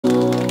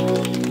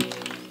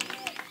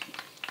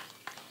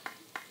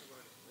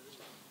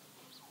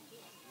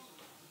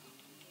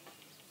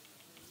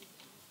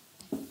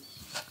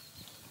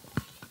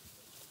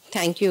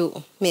Thank you,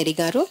 Mary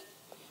Garu.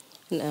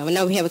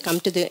 Now we have come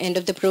to the end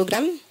of the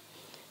program.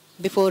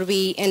 Before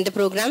we end the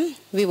program,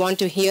 we want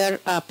to hear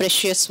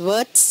precious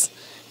words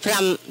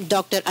from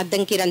Dr.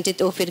 Addanki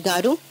Ranjit Ophir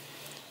Garu,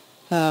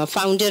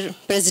 founder,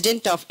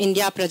 president of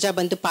India Praja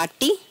Bandhu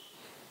Party.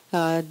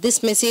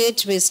 This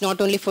message is not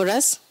only for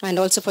us and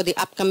also for the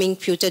upcoming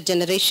future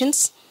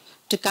generations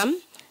to come.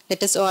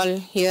 Let us all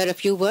hear a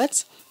few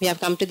words. We have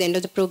come to the end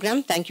of the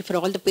program. Thank you for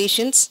all the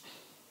patience.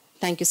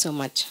 Thank you so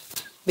much.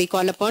 We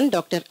call upon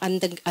Dr.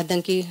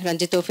 Addanki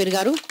Ranjit Ophir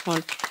Garu.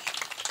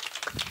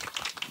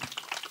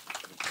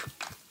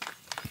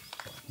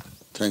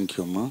 Thank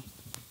you, Ma.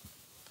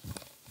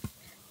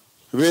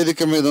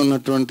 వేదిక మీద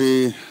ఉన్నటువంటి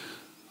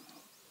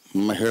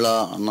మహిళా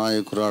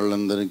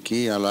నాయకురాళ్ళందరికీ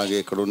అలాగే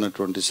ఇక్కడ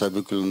ఉన్నటువంటి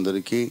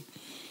సభికులందరికీ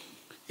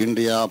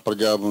India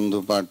Prajabandhu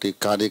party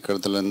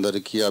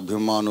కార్యకర్తలందరికీ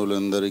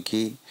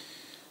అభిమానులందరికీ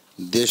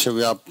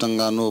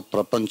దేశవ్యాప్తంగాను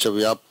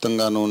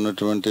ప్రపంచవ్యాప్తంగాను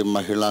ఉన్నటువంటి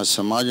మహిళా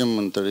సమాజం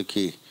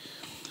అంతటికీ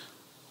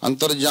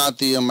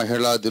అంతర్జాతీయ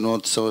మహిళా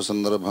దినోత్సవ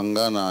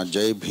సందర్భంగా నా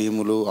జై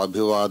భీములు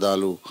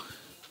అభివాదాలు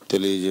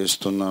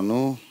తెలియజేస్తున్నాను.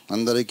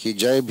 అందరికీ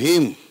జై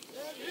భీమ్.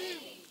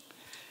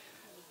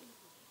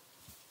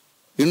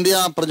 ఇండియా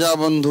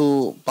ప్రజాబంధు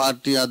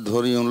పార్టీ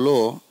ఆధ్వర్యంలో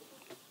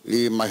ఈ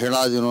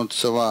మహిళా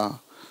దినోత్సవ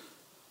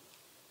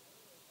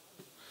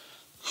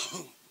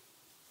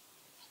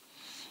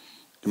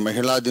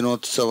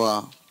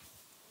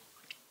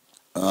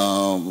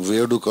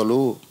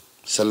వేడుకలు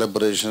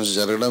సెలబ్రేషన్స్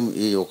జరగడం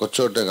ఈ ఒక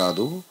చోటే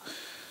కాదు,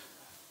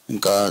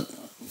 ఇంకా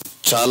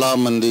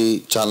చాలామంది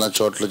చాలా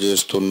చోట్ల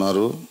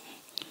చేస్తున్నారు.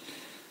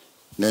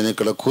 నేను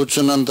ఇక్కడ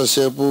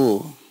కూర్చున్నంతసేపు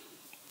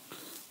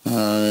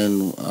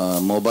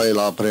మొబైల్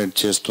ఆపరేట్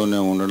చేస్తూనే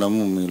ఉండడం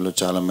మీలో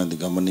చాలామంది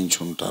గమనించి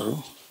ఉంటారు,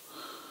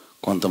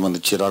 కొంతమంది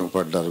చిరాకు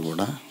పడ్డారు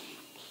కూడా.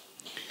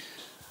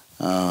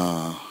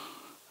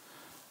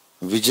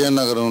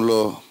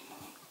 విజయనగరంలో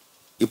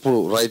ఇప్పుడు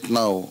రైట్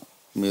నౌ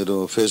మీరు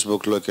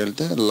ఫేస్బుక్లోకి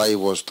వెళ్తే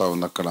లైవ్ వస్తూ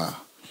ఉంది. అక్కడ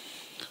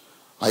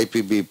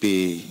ఐపీబీపీ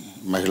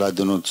మహిళా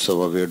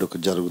దినోత్సవ వేడుక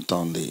జరుగుతూ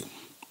ఉంది.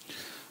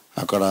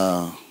 అక్కడ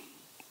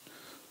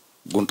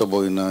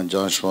గుంటబోయిన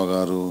జాషువా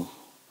గారు,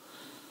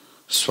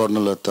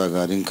 స్వర్ణలత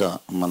గారు, ఇంకా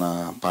మన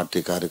పార్టీ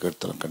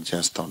కార్యకర్తలు అక్కడ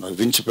చేస్తూ ఉన్నారు.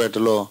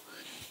 వించిపేటలో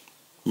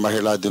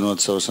మహిళా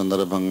దినోత్సవ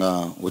సందర్భంగా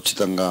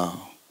ఉచితంగా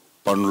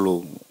పండ్లు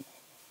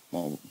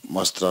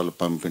వస్త్రాలు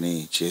పంపిణీ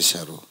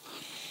చేశారు.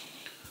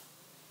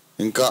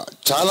 ఇంకా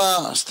చాలా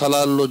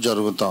స్థలాల్లో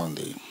జరుగుతూ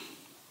ఉంది.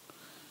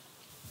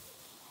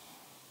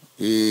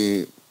 ఈ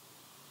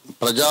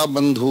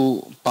ప్రజాబంధు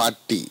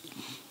పార్టీ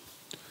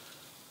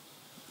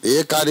ఏ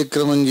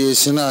కార్యక్రమం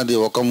చేసినా అది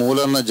ఒక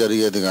మూలన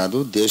జరిగేది కాదు,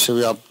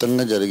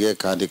 దేశవ్యాప్తంగా జరిగే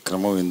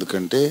కార్యక్రమం.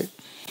 ఎందుకంటే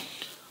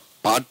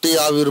పార్టీ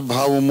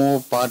ఆవిర్భావము,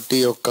 పార్టీ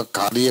యొక్క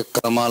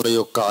కార్యక్రమాల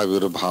యొక్క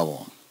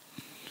ఆవిర్భావం,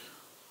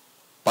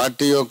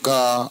 పార్టీ యొక్క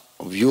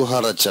వ్యూహ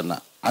రచన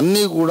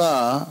అన్నీ కూడా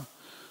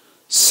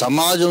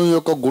సమాజం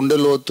యొక్క గుండె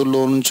లోతుల్లో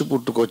నుంచి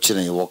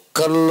పుట్టుకొచ్చినాయి.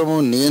 ఒక్కళ్ళము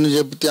నేను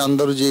చెప్తే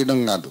అందరూ చేయడం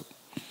కాదు.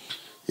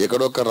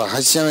 ఇక్కడ ఒక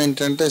రహస్యం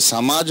ఏంటంటే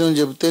సమాజం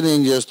చెప్తే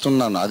నేను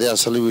చేస్తున్నాను, అదే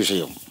అసలు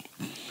విషయం.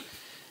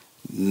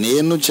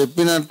 నేను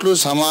చెప్పినట్లు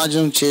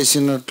సమాజం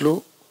చేసినట్లు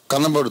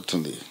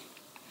కనబడుతుంది.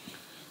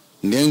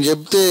 నేను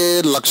చెప్తే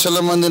లక్షల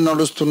మంది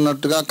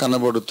నడుస్తున్నట్టుగా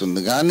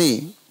కనబడుతుంది, కానీ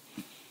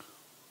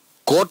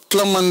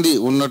కోట్ల మంది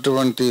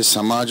ఉన్నటువంటి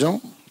సమాజం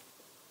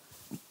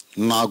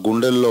నా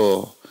గుండెల్లో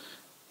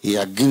ఈ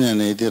అగ్ని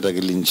అనేది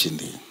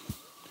రగిలించింది.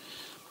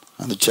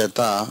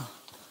 అందుచేత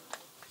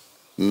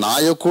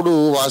నాయకుడు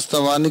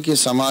వాస్తవానికి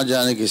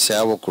సమాజానికి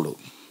సేవకుడు.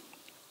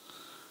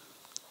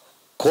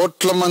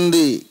 కోట్ల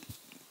మంది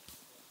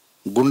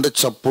గుండె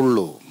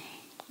చప్పుళ్ళు,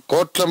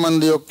 కోట్ల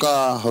మంది యొక్క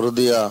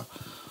హృదయ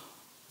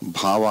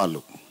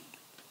భావాలు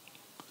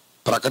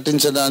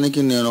ప్రకటించడానికి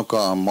నేను ఒక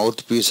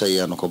మౌత్ పీస్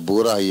అయ్యాను, ఒక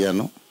బూర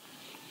అయ్యాను.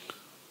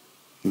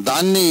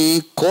 దాన్ని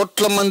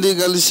కోట్ల మంది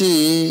కలిసి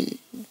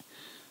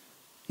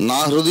నా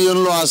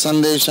హృదయంలో ఆ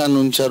సందేశాన్ని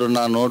ఉంచారు,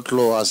 నా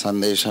నోట్లో ఆ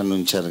సందేశాన్ని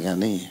ఉంచారు.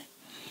 కానీ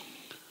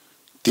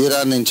తీరా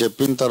నేను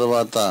చెప్పిన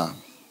తర్వాత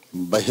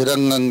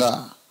బహిరంగంగా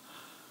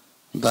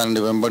దాన్ని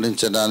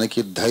వెంబడించడానికి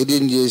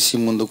ధైర్యం చేసి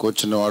ముందుకు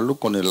వచ్చిన వాళ్ళు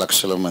కొన్ని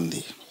లక్షల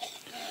మంది.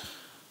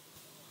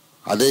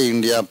 అదే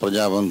ఇండియా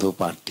ప్రజాబంధు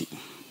పార్టీ.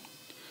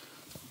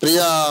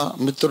 ప్రియ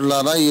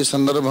మిత్రులారా, ఈ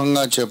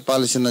సందర్భంగా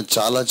చెప్పాల్సిన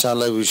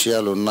చాలా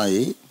విషయాలు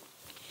ఉన్నాయి.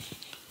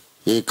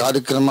 ఈ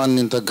కార్యక్రమాన్ని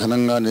ఇంత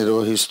ఘనంగా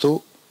నిర్వహిస్తూ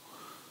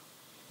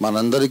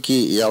మనందరికీ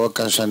ఈ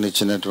అవకాశాన్ని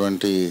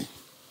ఇచ్చినటువంటి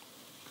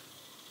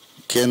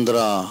కేంద్ర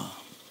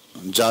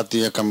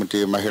జాతీయ కమిటీ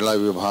మహిళా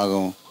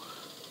విభాగం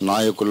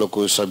నాయకులకు,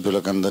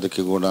 సభ్యులకు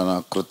అందరికీ కూడా నా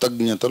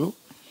కృతజ్ఞతలు.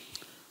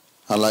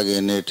 అలాగే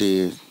నేటి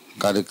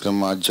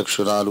కార్యక్రమ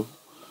అధ్యక్షురాలు,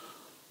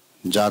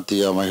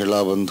 జాతీయ మహిళా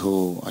బంధు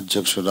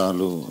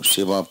అధ్యక్షురాలు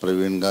శివా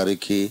ప్రవీణ్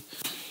గారికి,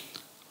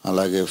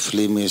 అలాగే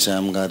ఫ్లీమీ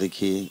శామ్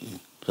గారికి,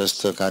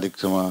 ప్రస్తుత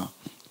కార్యక్రమ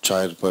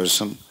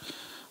చైర్పర్సన్,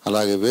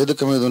 అలాగే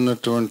వేదిక మీద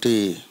ఉన్నటువంటి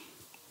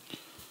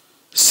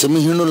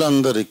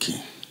సింహిణులందరికీ,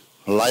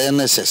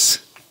 లయనెసెస్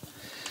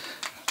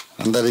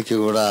అందరికీ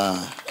కూడా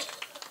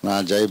నా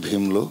జై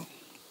భీములు.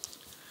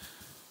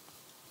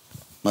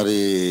 మరి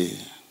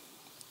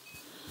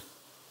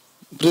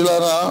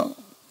ప్రియులారా,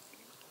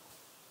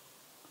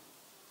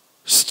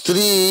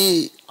 స్త్రీ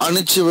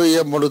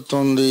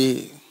అణిచివేయబడుతుంది,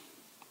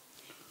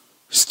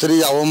 స్త్రీ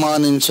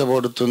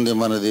అవమానించబడుతుంది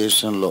మన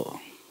దేశంలో.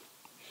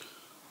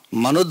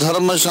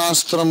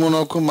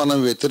 మనుధర్మశాస్త్రమునకు మనం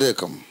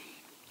వ్యతిరేకం.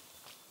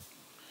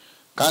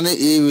 కానీ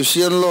ఈ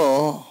విషయంలో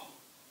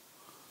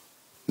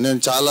నేను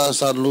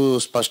చాలాసార్లు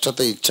స్పష్టత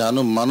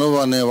ఇచ్చాను. మనువు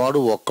అనేవాడు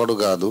ఒక్కడు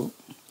కాదు,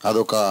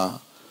 అదొక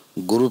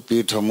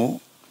గురుపీఠము.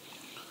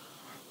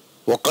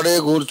 ఒక్కడే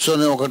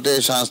కూర్చొని ఒకటే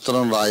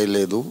శాస్త్రం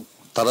రాయలేదు.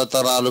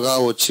 తరతరాలుగా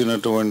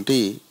వచ్చినటువంటి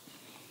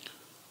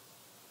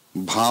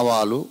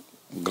భావాలు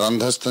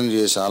గ్రంథస్థం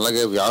చేసి,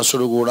 అలాగే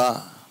వ్యాసుడు కూడా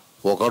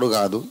ఒకడు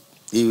కాదు.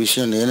 ఈ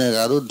విషయం నేనే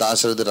కాదు,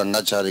 దాశరథి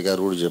రంగాచారి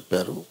గారు కూడా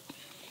చెప్పారు.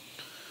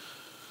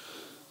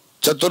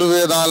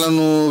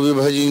 చతుర్వేదాలను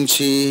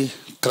విభజించి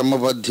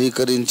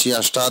క్రమబద్ధీకరించి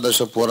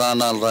అష్టాదశ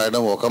పురాణాలు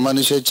రాయడం ఒక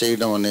మనిషే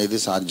చేయడం అనేది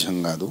సాధ్యం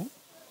కాదు.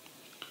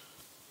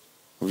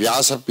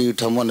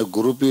 వ్యాసపీఠం అనే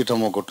గురుపీఠం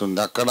ఒకటి ఉంది.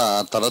 అక్కడ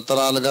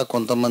తరతరాలుగా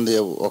కొంతమంది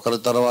ఒకరి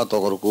తర్వాత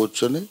ఒకరు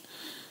కూర్చొని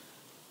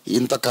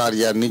ఇంత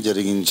కార్యాన్ని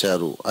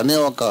జరిగించారు అనే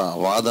ఒక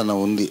వాదన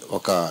ఉంది,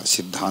 ఒక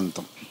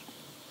సిద్ధాంతం.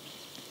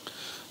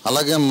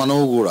 అలాగే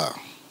మనువు కూడా,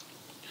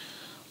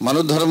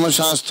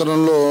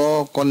 మనుధర్మశాస్త్రంలో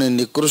కొన్ని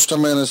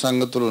నికృష్టమైన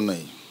సంగతులు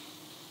ఉన్నాయి.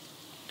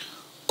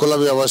 కుల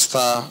వ్యవస్థ,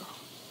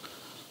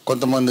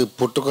 కొంతమంది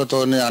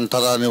పుట్టుకతోనే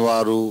అంటరాని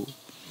వారు,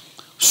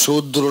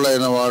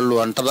 శూద్రులైన వాళ్ళు,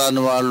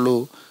 అంటరాని వాళ్ళు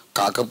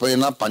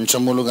కాకపోయినా,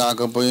 పంచములు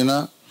కాకపోయినా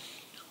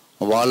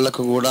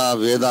వాళ్లకు కూడా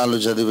వేదాలు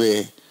చదివే,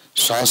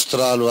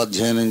 శాస్త్రాలు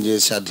అధ్యయనం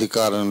చేసే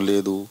అధికారం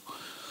లేదు.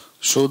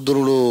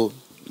 శూద్రుడు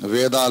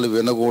వేదాలు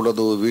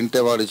వినకూడదు,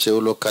 వింటే వాడి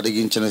చెవిలో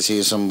కరిగించిన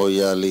సీసం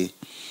పోయాలి.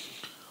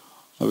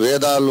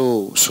 వేదాలు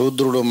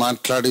శూద్రుడు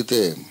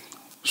మాట్లాడితే,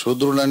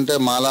 శూద్రుడు అంటే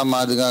మాలా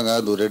మాదిగా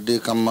కాదు, రెడ్డి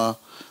కమ్మ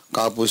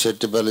కాపు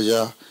శెట్టి బలిజ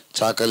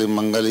చాకలి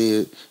మంగలి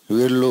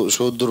వీళ్ళు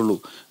శూద్రులు.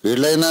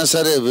 వీళ్ళైనా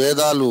సరే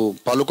వేదాలు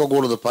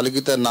పలుకకూడదు,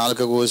 పలికితే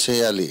నాలుక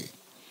కోసేయాలి.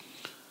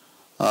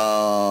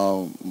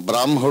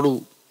 బ్రాహ్మడు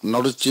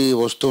నడిచి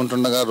వస్తూ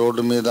ఉంటుండగా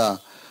రోడ్డు మీద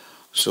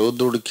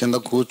శూద్రుడి కింద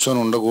కూర్చొని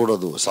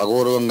ఉండకూడదు,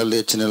 సగౌరవంగా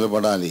లేచి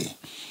నిలబడాలి.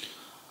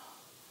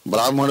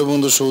 బ్రాహ్మడి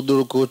ముందు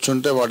శూద్రుడు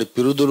కూర్చుంటే వాడి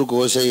పిరుదులు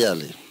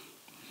కోసేయాలి.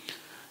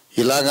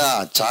 ఇలాగా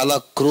చాలా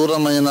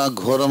క్రూరమైన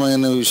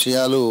ఘోరమైన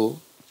విషయాలు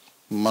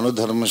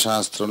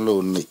మనుధర్మశాస్త్రంలో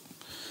ఉన్నాయి.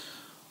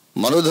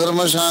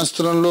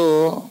 మనుధర్మశాస్త్రంలో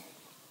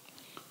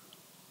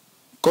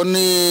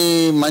కొన్ని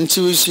మంచి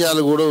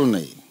విషయాలు కూడా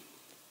ఉన్నాయి.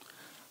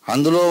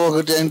 అందులో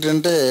ఒకటి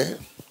ఏంటంటే,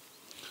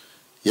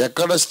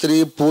 ఎక్కడ స్త్రీ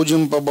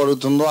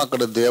పూజింపబడుతుందో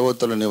అక్కడ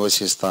దేవతలు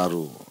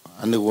నివసిస్తారు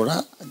అని కూడా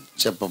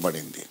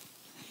చెప్పబడింది.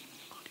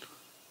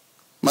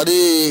 మరి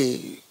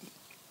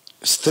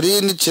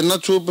స్త్రీని చిన్న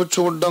చూపు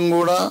చూడడం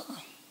కూడా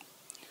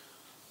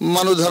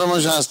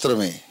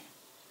మనుధర్మశాస్త్రమే.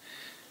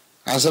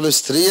 అసలు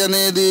స్త్రీ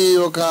అనేది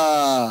ఒక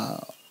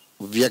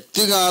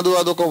వ్యక్తి కాదు,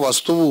 అదొక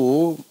వస్తువు.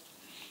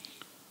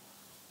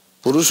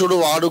 పురుషుడు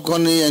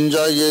వాడుకొని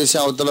ఎంజాయ్ చేసి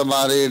అవతల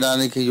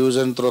మారేయడానికి యూజ్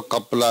అండ్ త్రో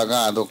కప్ లాగా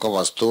అదొక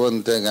వస్తువు,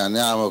 అంతేగాని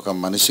ఆమె ఒక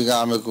మనిషిగా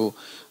ఆమెకు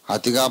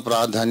అతిగా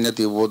ప్రాధాన్యత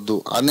ఇవ్వద్దు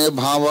అనే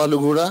భావాలు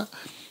కూడా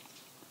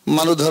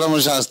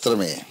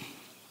మనుధర్మశాస్త్రమే.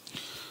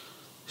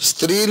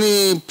 స్త్రీని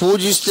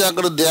పూజిస్తే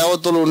అక్కడ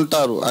దేవతలు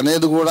ఉంటారు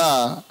అనేది కూడా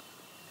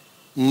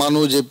మను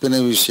చెప్పిన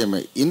విషయమే.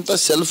 ఇంత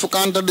సెల్ఫ్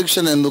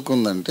కాంట్రడిక్షన్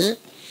ఎందుకుందంటే,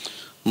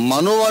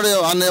 మనువాడు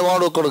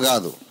అనేవాడు ఒకడు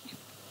కాదు,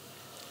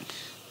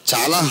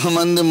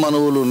 చాలామంది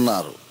మనువులు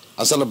ఉన్నారు.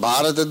 అసలు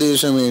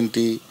భారతదేశం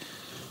ఏంటి,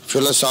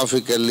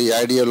 ఫిలసాఫికల్లీ,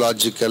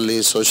 ఐడియాలజికల్లీ,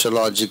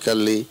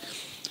 సోషలాజికల్లీ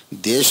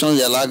దేశం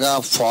ఎలాగా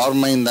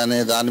ఫార్మ్ అయిందనే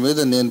దాని మీద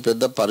నేను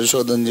పెద్ద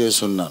పరిశోధన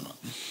చేసి ఉన్నాను.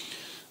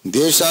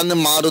 దేశాన్ని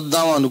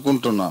మారుద్దాం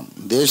అనుకుంటున్నాం.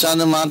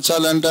 దేశాన్ని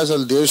మార్చాలంటే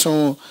అసలు దేశం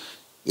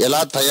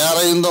ఎలా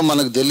తయారైందో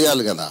మనకు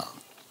తెలియాలి కదా.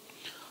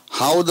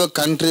 How the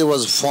country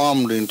was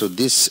formed into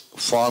this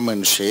form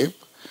and shape,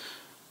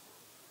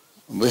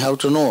 we have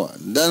to know.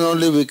 Then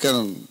only we can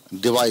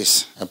devise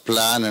a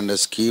plan and a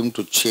scheme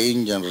to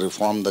change and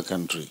reform the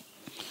country.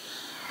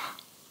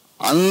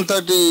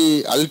 అంతటి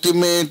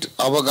అల్టిమేట్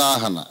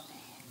అవగాహన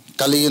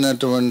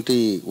కలిగినటువంటి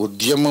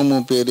ఉద్యమము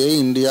పేరే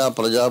India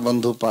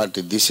Prajabandhu party.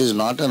 This is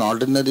not an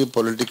ordinary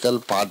political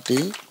party.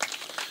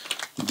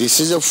 This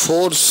is a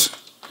force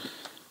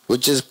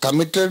which is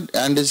committed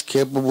and is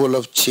capable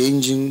of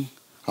changing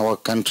our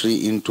country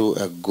into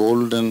a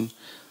golden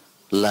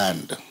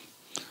land.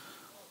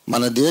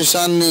 మన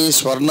దేశాన్ని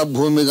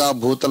స్వర్ణభూమిగా,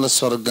 భూతల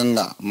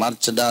స్వర్గంగా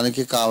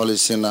మార్చడానికి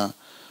కావలసిన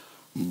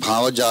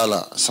భావజాల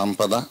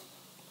సంపద,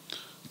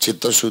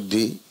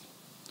 చిత్తశుద్ధి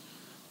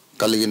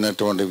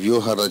కలిగినటువంటి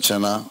వ్యూహ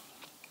రచన,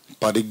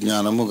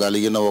 పరిజ్ఞానము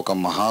కలిగిన ఒక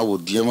మహా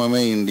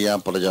ఉద్యమమే India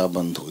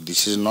Prajabandhu.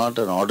 This is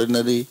not an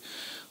ordinary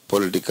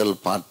political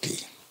party.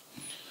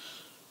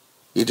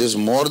 It is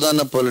more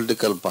than a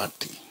political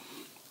party.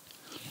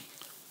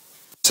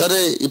 సరే,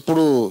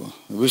 ఇప్పుడు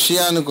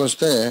విషయానికి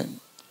వస్తే,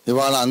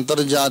 ఇవాళ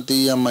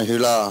అంతర్జాతీయ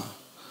మహిళా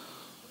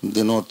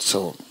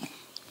దినోత్సవం.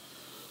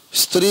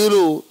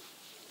 స్త్రీలు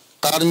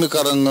కార్మిక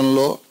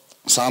రంగంలో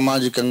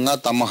సామాజికంగా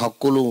తమ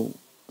హక్కులు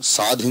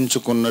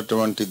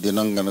సాధించుకున్నటువంటి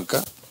దినం గనుక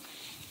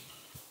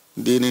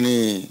దీనిని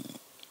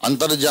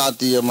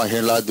అంతర్జాతీయ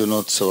మహిళా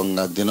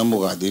దినోత్సవంగా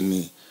దినముగా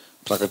దీన్ని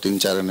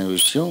ప్రకటించారనే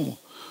విషయం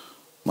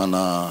మన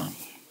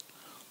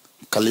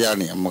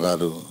కళ్యాణి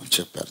అమ్మగారు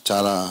చెప్పారు.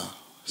 చాలా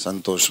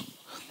సంతోషం.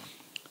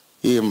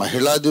 ఈ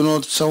మహిళా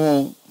దినోత్సవం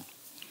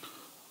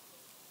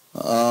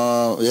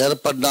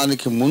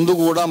ఏర్పడడానికి ముందు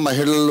కూడా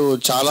మహిళలు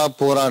చాలా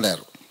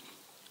పోరాడారు.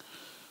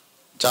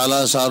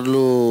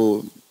 చాలాసార్లు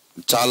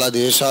చాలా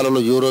దేశాలలో,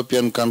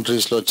 యూరోపియన్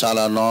కంట్రీస్లో,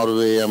 చాలా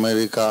నార్వే,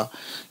 అమెరికా,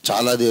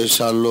 చాలా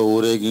దేశాల్లో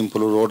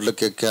ఊరేగింపులు,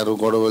 రోడ్లకు ఎక్కారు,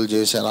 గొడవలు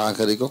చేశారు.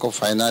 ఆఖరికి ఒక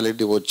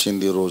ఫైనాలిటీ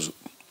వచ్చింది ఈరోజు.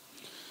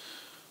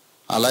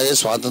 అలాగే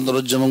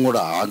స్వాతంత్రోద్యమం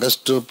కూడా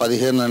ఆగస్టు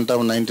 15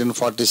 అంటాం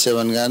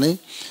 1947, కానీ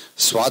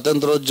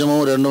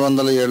స్వాతంత్రోద్యమం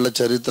 200 ఏళ్ల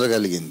చరిత్ర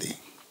కలిగింది.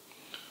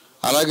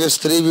 అలాగే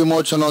స్త్రీ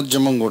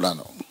విమోచనోద్యమం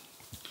కూడాను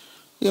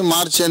ఈ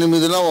మార్చి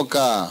 8న ఒక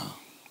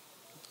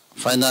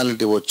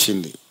ఫైనాలిటీ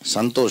వచ్చింది.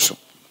 సంతోషం.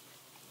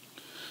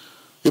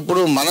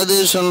 ఇప్పుడు మన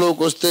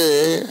దేశంలోకి వస్తే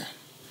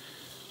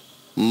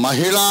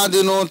మహిళా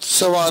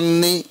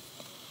దినోత్సవాన్ని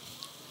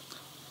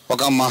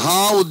ఒక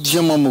మహా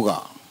ఉద్యమముగా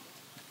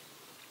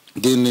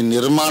దీన్ని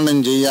నిర్మాణం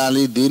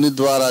చేయాలి, దీని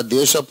ద్వారా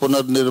దేశ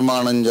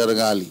పునర్నిర్మాణం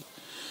జరగాలి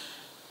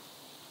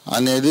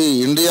అనేది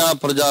ఇండియా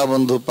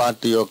ప్రజాబంధు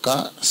పార్టీ యొక్క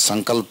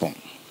సంకల్పం.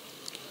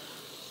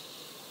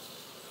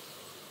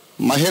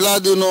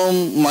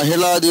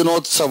 మహిళా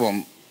దినోత్సవం,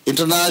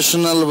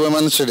 ఇంటర్నేషనల్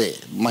విమెన్స్ డే,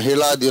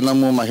 మహిళా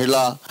దినము,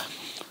 మహిళా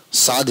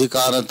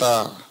సాధికారత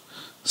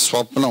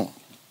స్వప్నం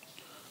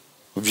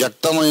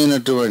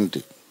వ్యక్తమైనటువంటి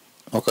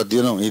ఒక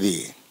దినం ఇది.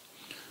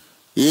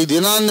 ఈ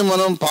దినాన్ని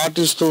మనం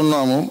పాటిస్తూ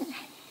ఉన్నాము.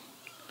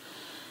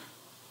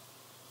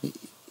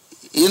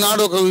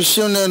 ఈనాడు ఒక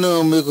విషయం నేను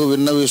మీకు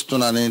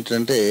విన్నవిస్తున్నాను.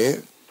 ఏంటంటే,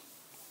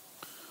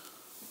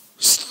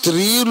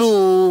 స్త్రీలు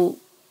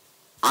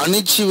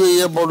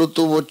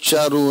అణిచివేయబడుతూ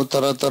వచ్చారు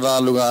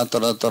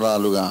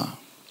తరతరాలుగా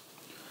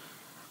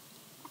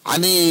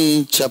అని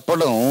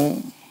చెప్పడం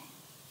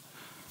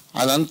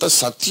అదంత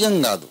సత్యం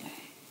కాదు.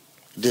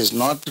 It is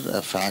not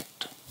a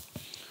fact.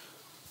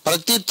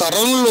 ప్రతి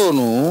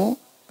తరంలోనూ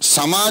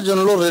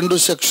సమాజంలో 2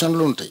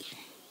 సెక్షన్లు ఉంటాయి.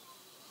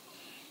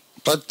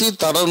 ప్రతి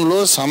తరంలో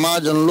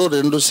సమాజంలో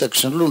 2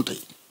 సెక్షన్లు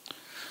ఉంటాయి.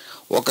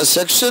 ఒక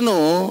సెక్షను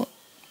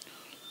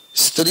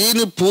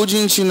స్త్రీని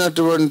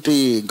పూజించినటువంటి,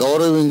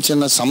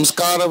 గౌరవించిన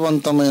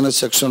సంస్కారవంతమైన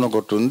సెక్షన్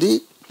ఒకటి ఉంది.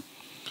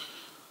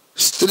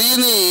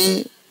 స్త్రీని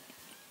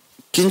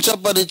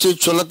కించపరిచి,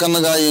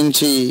 చులకనగా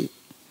ఎంచి,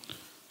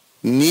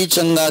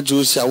 నీచంగా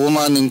చూసి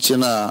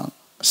అవమానించిన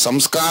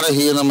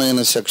సంస్కారహీనమైన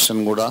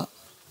సెక్షన్ కూడా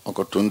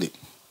ఒకటి ఉంది.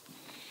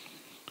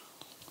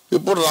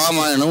 ఇప్పుడు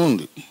రామాయణం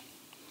ఉంది.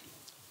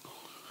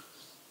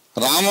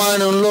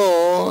 రామాయణంలో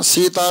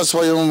సీతా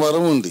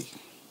స్వయంవరం ఉంది.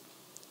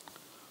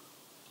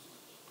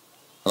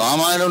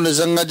 రామాయణం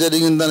నిజంగా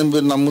జరిగిందని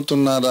మీరు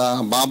నమ్ముతున్నారా?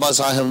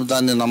 బాబాసాహెబ్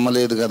దాన్ని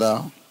నమ్మలేదు కదా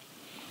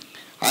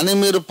అని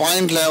మీరు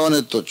పాయింట్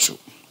లేవనెత్తొచ్చు.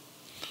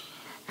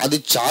 అది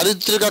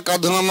చారిత్రక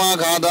కథనమా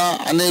కాదా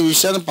అనే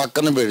విషయాన్ని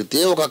పక్కన పెడితే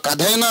ఒక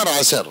కథ అయినా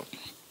రాశారు.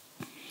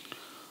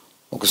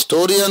 ఒక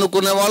స్టోరీ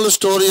అనుకునే వాళ్ళు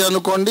స్టోరీ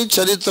అనుకోండి,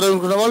 చరిత్ర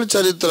అనుకునే వాళ్ళు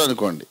చరిత్ర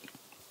అనుకోండి,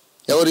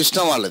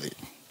 ఎవరిష్టం వాళ్ళది.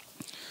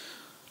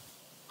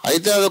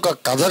 అయితే అదొక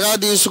కథగా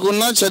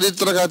తీసుకున్నా,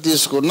 చరిత్రగా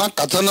తీసుకున్నా,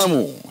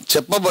 కథనము,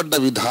 చెప్పబడ్డ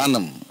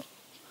విధానం,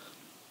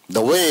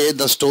 the way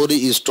the story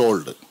is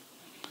told,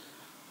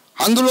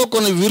 అందులో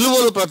కొన్ని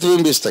విలువలు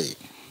ప్రతిబింబిస్తాయి.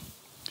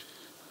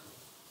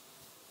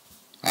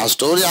 ఆ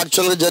స్టోరీ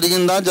యాక్చువల్గా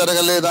జరిగిందా,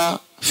 జరగలేదా,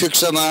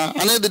 ఫిక్షనా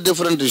అనేది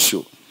డిఫరెంట్ ఇష్యూ.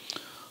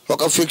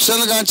 ఒక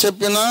ఫిక్షన్గా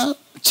చెప్పినా,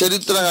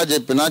 చరిత్రగా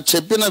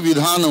చెప్పిన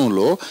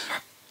విధానంలో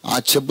ఆ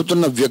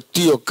చెబుతున్న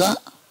వ్యక్తి యొక్క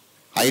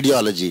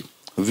ఐడియాలజీ,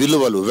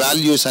 విలువలు,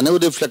 వాల్యూస్ అనేవి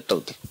రిఫ్లెక్ట్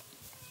అవుతాయి.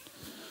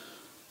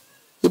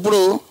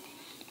 ఇప్పుడు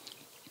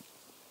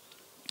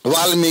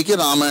వాల్మీకి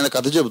రామాయణ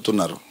కథ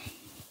చెబుతున్నారు.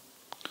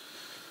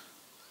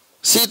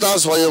 సీతా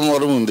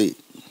స్వయంవరం ఉంది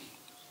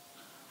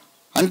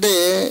అంటే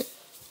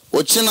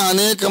వచ్చిన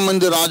అనేక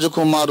మంది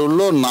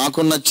రాజకుమారుల్లో నాకు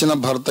నచ్చిన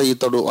భర్త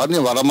ఇతడు అని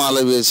వరమాల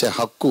వేసే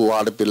హక్కు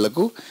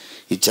ఆడపిల్లకు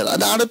ఇచ్చారు.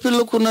 అది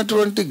ఆడపిల్లకు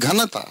ఉన్నటువంటి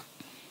ఘనత.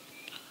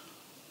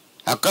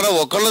 అక్కడ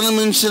ఒకళ్ళని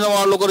మించిన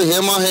వాళ్ళు ఒకరు,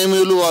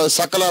 హేమహేమీలు,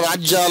 సకల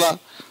రాజ్యాల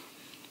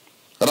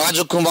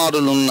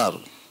రాజకుమారులు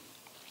ఉన్నారు.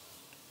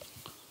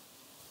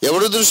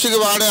 ఎవడి దృష్టికి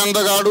వాడే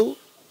అందగాడు,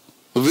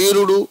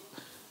 వీరుడు.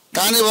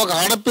 కానీ ఒక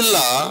ఆడపిల్ల,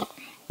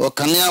 ఒక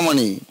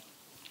కన్యామణి,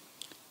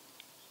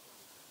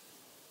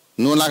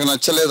 నువ్వు నాకు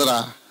నచ్చలేదురా,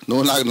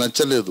 నువ్వు నాకు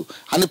నచ్చలేదు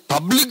అని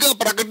పబ్లిక్గా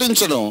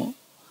ప్రకటించడం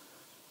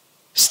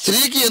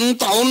స్త్రీకి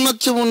ఎంత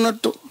ఔన్నత్యం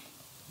ఉన్నట్టు.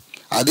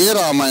 అదే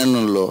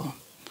రామాయణంలో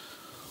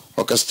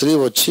ఒక స్త్రీ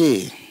వచ్చి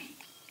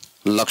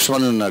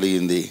లక్ష్మణుని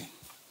అడిగింది,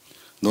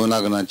 నువ్వు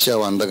నాకు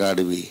నచ్చావు,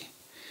 అందగాడివి,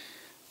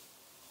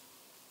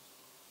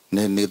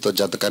 నేను నీతో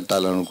జత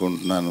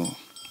కట్టాలనుకుంటున్నాను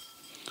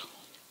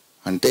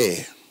అంటే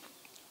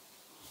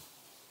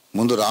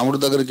ముందు రాముడి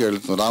దగ్గరికి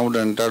వెళ్తుంది. రాముడు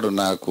అంటాడు,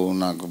 నాకు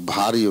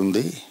భార్య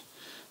ఉంది,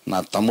 నా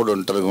తమ్ముడు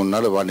ఒంటరిగా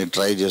ఉన్నాడు, వాడిని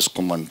ట్రై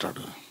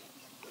చేసుకోమంటాడు.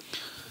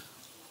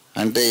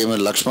 అంటే ఈమె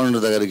లక్ష్మణుడి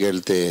దగ్గరికి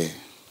వెళ్తే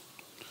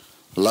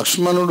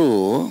లక్ష్మణుడు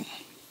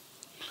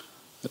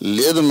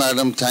లేదు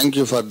madam, thank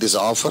you for this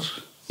offer,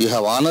 you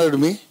have honoured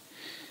మీ.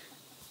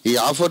 ఈ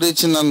ఆఫర్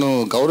ఇచ్చి నన్ను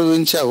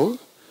గౌరవించావు,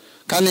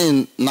 కానీ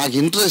నాకు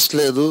ఇంట్రెస్ట్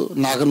లేదు,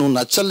 నాకు నువ్వు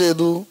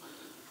నచ్చలేదు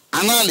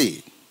అనాలి.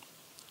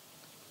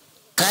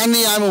 కానీ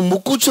ఆమె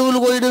ముక్కు చెవులు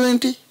కోయడం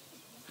ఏంటి?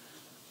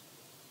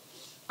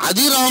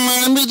 అది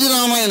రామాయణం, ఇది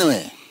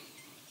రామాయణమే.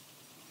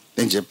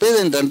 నేను చెప్పేది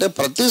ఏంటంటే,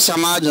 ప్రతి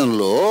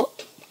సమాజంలో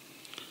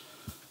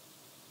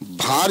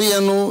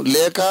భార్యను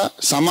లేక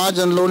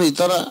సమాజంలోని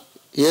ఇతర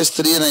ఏ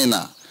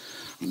స్త్రీనైనా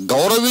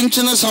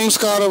గౌరవించిన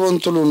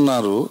సంస్కారవంతులు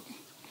ఉన్నారు.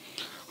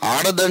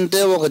 ఆడదంటే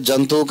ఒక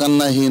జంతువు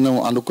కన్నా హీనం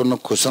అనుకున్న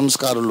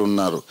కుసంస్కారులు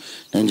ఉన్నారు.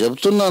 నేను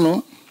చెప్తున్నాను,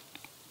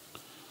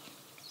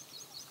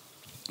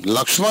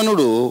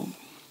 లక్ష్మణుడు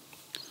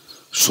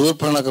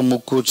శూర్పణఖ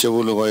ముక్కు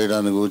చెవులు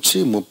వేయడానికి వచ్చి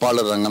ముప్పాళ్ళ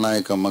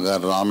రంగనాయకమ్మ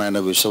గారు రామాయణ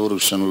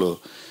విషవృక్షంలో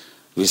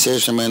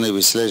విశేషమైన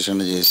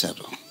విశ్లేషణ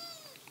చేశారు.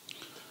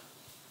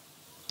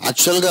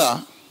 యాక్చువల్గా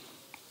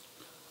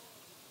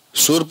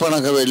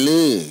శూర్పణఖ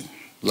వెళ్ళి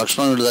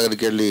లక్ష్మణుడి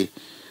దగ్గరికి వెళ్ళి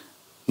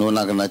నువ్వు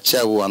నాకు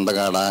నచ్చావు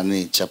అందగాడా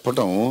అని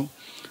చెప్పటం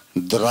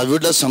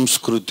ద్రవిడ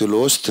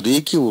సంస్కృతిలో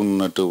స్త్రీకి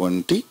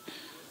ఉన్నటువంటి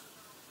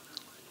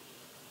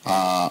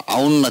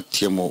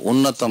ఔన్నత్యము,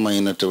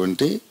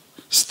 ఉన్నతమైనటువంటి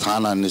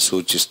స్థానాన్ని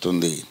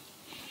సూచిస్తుంది.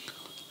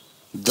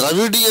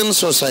 ద్రవిడియన్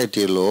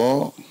సొసైటీలో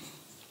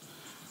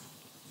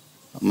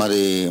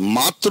మరి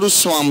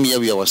మాతృస్వామ్య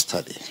వ్యవస్థ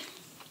అది.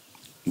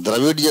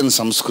 ద్రవిడియన్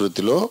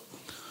సంస్కృతిలో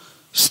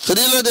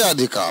స్త్రీలదే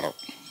అధికారం,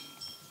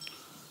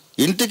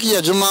 ఇంటికి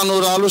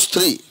యజమానురాలు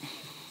స్త్రీ.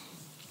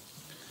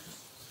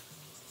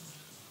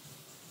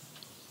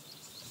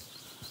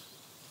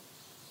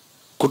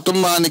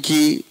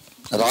 కుటుంబానికి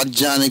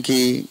రాజ్యానికి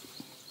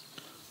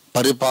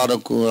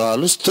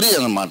పరిపాలకురాలు స్త్రీ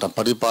అన్నమాట.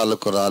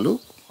 పరిపాలకురాలు,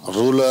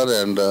 ruler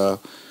and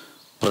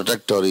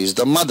protector is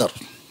the mother.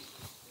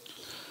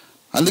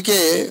 అందుకే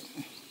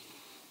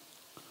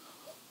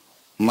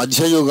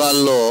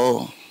మధ్యయుగాల్లో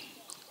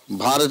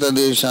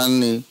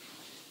భారతదేశాన్ని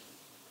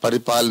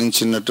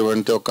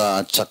పరిపాలించినటువంటి ఒక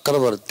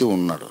చక్రవర్తి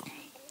ఉన్నాడు.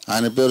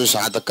 ఆయన పేరు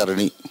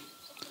శాతకర్ణి.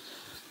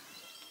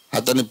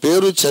 అతని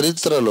పేరు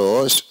చరిత్రలో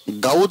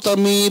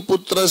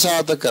గౌతమీపుత్ర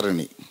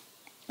శాతకర్ణి.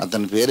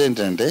 అతని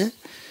పేరేంటంటే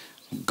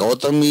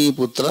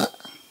గౌతమీపుత్ర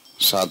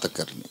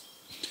శాతకర్ణి.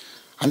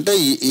 అంటే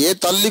ఏ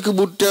తల్లికి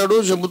పుట్టాడో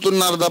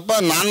చెబుతున్నారు తప్ప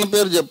నాన్న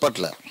పేరు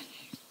చెప్పట్లే.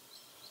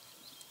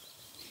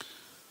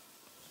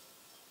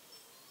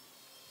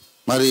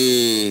 మరి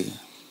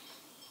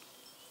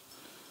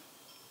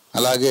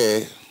అలాగే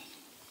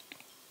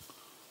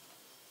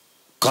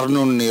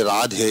కర్ణుణ్ణి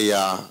రాధేయ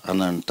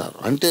అని అంటారు.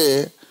 అంటే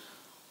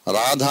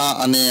రాధ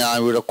అనే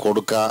ఆవిడ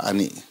కొడుక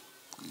అని.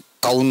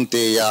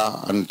 కౌంతేయ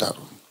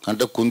అంటారు,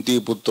 అంటే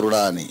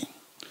కుంతీపుత్రుడా అని.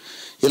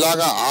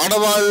 ఇలాగా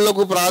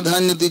ఆడవాళ్లకు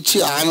ప్రాధాన్యత ఇచ్చి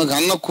ఆమెకు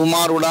అన్న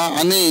కుమారుడా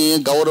అని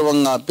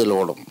గౌరవంగా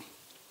పిలవడం.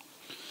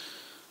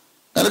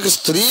 కనుక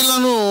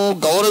స్త్రీలను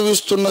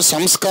గౌరవిస్తున్న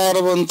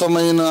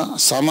సంస్కారవంతమైన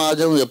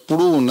సమాజం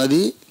ఎప్పుడూ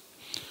ఉన్నది.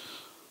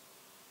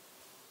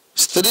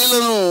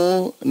 స్త్రీలను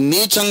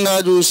నీచంగా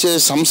చూసే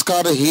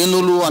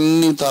సంస్కారహీనులు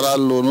అన్ని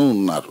తరాల్లోనూ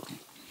ఉన్నారు.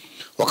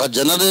 ఒక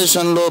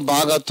జనరేషన్లో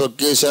బాగా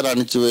తొక్కేశారు,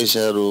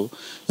 అణిచివేశారు,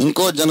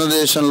 ఇంకో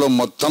జనరేషన్లో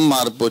మొత్తం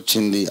మార్పు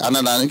వచ్చింది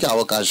అనడానికి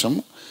అవకాశం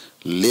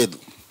లేదు.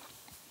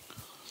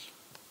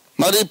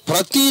 మరి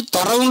ప్రతి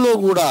తరంలో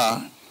కూడా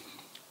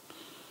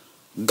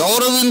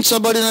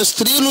గౌరవించబడిన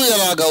స్త్రీలు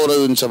ఎలా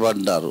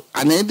గౌరవించబడ్డారు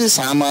అనేది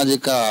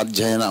సామాజిక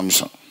అధ్యయన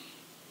అంశం.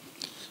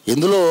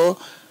 ఇందులో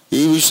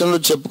ఈ విషయంలో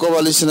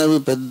చెప్పుకోవలసినవి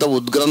పెద్ద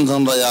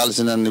ఉద్గ్రంథం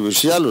రాయాల్సిన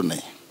విషయాలు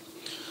ఉన్నాయి.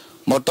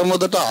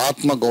 మొట్టమొదట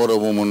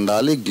ఆత్మగౌరవం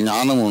ఉండాలి,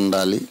 జ్ఞానం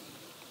ఉండాలి.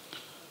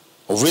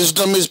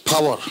 Wisdom is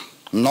power,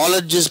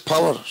 knowledge is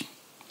power.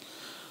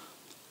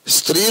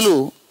 స్త్రీలు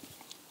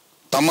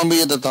తమ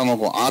మీద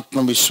తమకు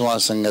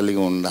ఆత్మవిశ్వాసం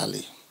కలిగి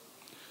ఉండాలి.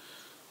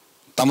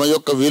 తమ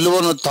యొక్క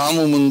విలువను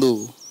తాము ముందు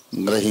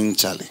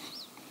గ్రహించాలి.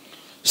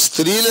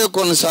 స్త్రీలే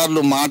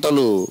కొన్నిసార్లు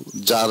మాటలు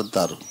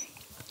జారుతారు.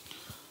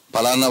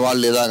 పలానా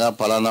వాళ్ళు ఇలాగా,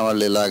 పలానా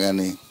వాళ్ళు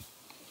ఇలాగని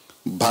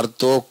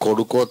భర్తో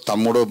కొడుకో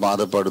తమ్ముడో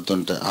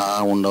బాధపడుతుంటే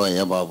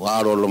ఉండవయ్యా బాబు,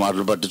 ఆడవాళ్ళు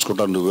మాటలు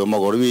పట్టించుకుంటారు, నువ్వేమో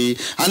గొడవి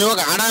అని ఒక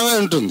ఆడామే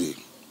ఉంటుంది.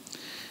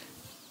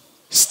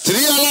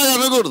 స్త్రీ అలా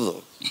అనకూడదు.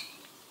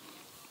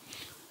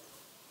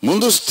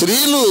 ముందు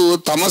స్త్రీలు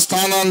తమ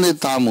స్థానాన్ని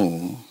తాము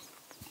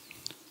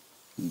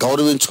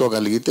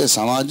గౌరవించుకోగలిగితే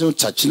సమాజం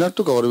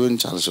చచ్చినట్టు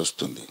గౌరవించాల్సి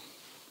వస్తుంది.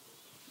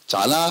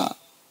 చాలా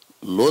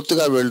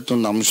లోతుగా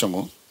వెళ్తున్న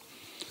అంశము.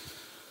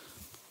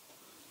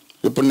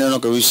 ఇప్పుడు నేను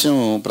ఒక విషయం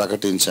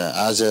ప్రకటించా.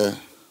 As a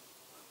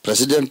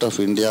president of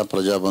India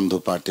Prajabandhu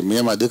party,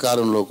 మేము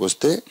అధికారంలోకి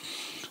వస్తే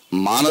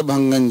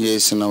మానభంగం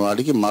చేసిన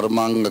వాడికి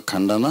మర్మాంగ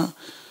ఖండన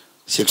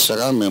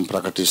శిక్షగా మేము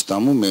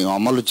ప్రకటిస్తాము, మేము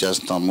అమలు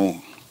చేస్తాము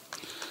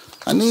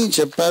అని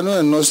చెప్పాను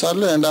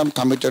ఎన్నోసార్లు. And I'm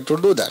committed to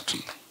do that.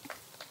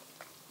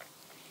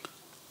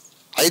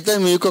 అయితే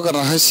మీకు ఒక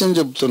రహస్యం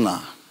చెప్తున్నా.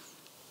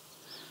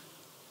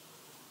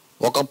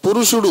 ఒక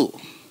పురుషుడు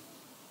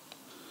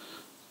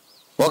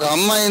ఒక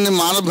అమ్మాయిని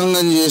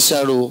మానభంగం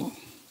చేశాడు,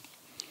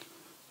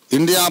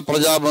 ఇండియా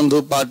ప్రజాబంధు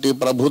పార్టీ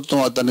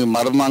ప్రభుత్వం అతని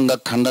మర్మాంగ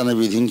ఖండన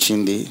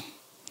విధించింది.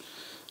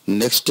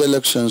 నెక్స్ట్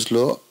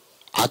ఎలక్షన్స్లో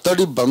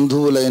అతడి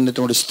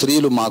బంధువులైనటువంటి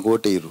స్త్రీలు మాకు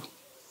ఓటేయరు.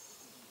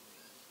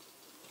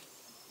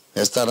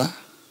 వేస్తారా?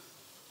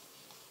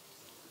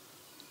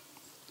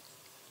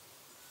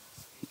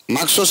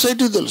 నాకు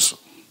సొసైటీ తెలుసు.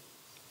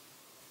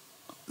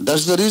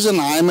 That's the reason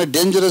I'm a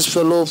dangerous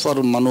fellow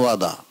for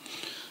మనువాద.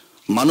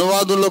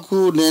 మనువాదులకు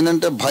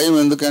నేనంటే భయం.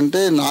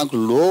 ఎందుకంటే నాకు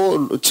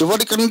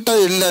చివరికంటే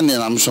వెళ్ళాను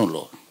నేను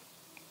అంశంలో.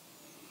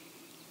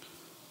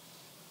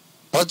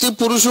 ప్రతి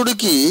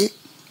పురుషుడికి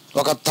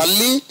ఒక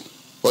తల్లి,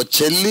 ఓ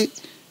చెల్లి,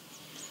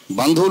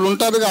 బంధువులు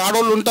ఉంటారుగా,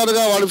 ఆడవాళ్ళు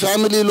ఉంటారుగా వాళ్ళ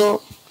ఫ్యామిలీలో.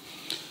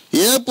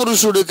 ఏ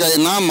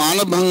పురుషుడికైనా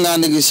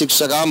మానభంగానికి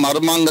శిక్షగా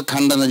మర్మాంగ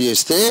ఖండన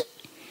చేస్తే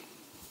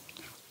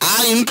ఆ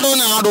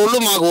ఇంట్లోని ఆడవాళ్ళు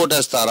మాకు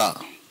ఓటేస్తారా?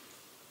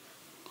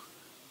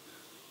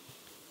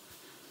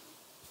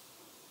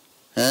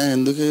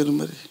 ఎందుకు వేయరు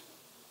మరి?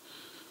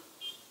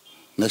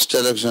 నెక్స్ట్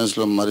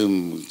ఎలక్షన్స్లో మరి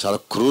చాలా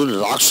క్రూరు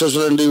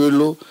రాక్షసులు అండి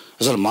వీళ్ళు.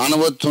 అసలు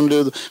మానవత్వం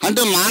లేదు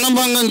అంటే,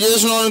 మానభంగం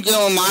చేసిన వానికి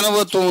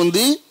మానవత్వం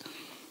ఉంది,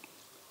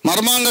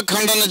 మర్మాంగ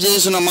ఖండన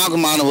చేసిన మాకు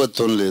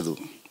మానవత్వం లేదు.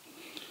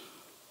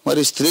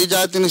 మరి స్త్రీ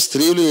జాతిని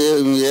స్త్రీలు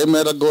ఏ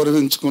మేరకు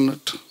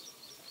గౌరవించుకున్నట్టు?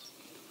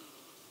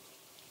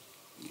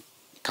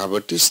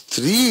 కాబట్టి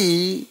స్త్రీ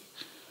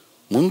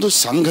ముందు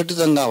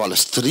సంఘటితం కావాలి.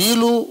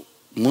 స్త్రీలు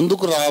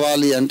ముందుకు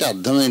రావాలి అంటే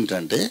అర్థం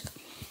ఏంటంటే,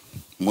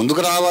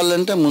 ముందుకు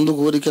రావాలంటే ముందు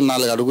ఊరికి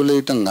 4 అడుగులు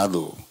వేయటం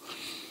కాదు,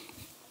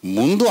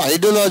 ముందు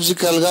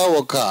ఐడియాలజికల్గా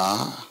ఒక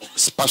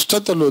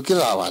స్పష్టతలోకి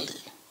రావాలి.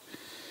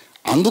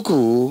 అందుకు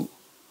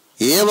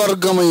ఏ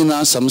వర్గమైనా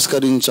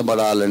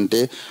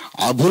సంస్కరించబడాలంటే,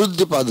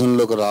 అభివృద్ధి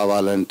పదంలోకి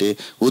రావాలంటే,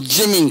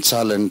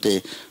 ఉద్యమించాలంటే,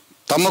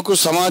 తమకు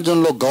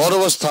సమాజంలో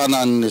గౌరవ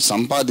స్థానాన్ని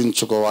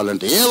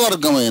సంపాదించుకోవాలంటే ఏ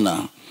వర్గమైనా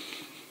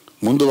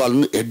ముందు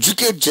వాళ్ళని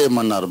ఎడ్యుకేట్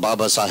చేయమన్నారు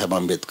బాబాసాహెబ్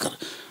అంబేద్కర్.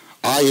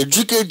 ఆ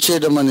ఎడ్యుకేట్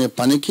చేయడం అనే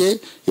పనికే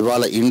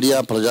ఇవాళ India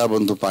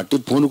Prajabandhu party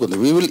పూనుకుంది.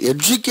 We will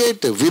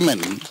educate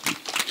women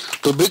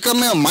to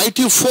become a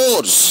mighty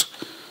force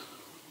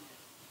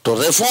to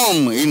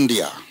reform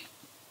India.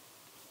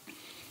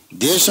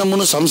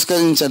 దేశమును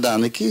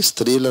సంస్కరించడానికి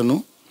స్త్రీలను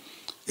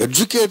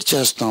ఎడ్యుకేట్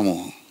చేస్తాము.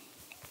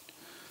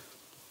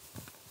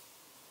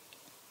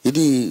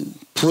 ఇది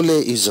ఫూలే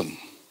ఇజం.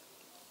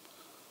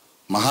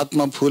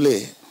 మహాత్మా ఫూలే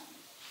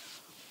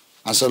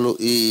అసలు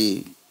ఈ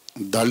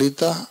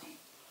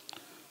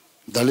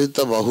దళిత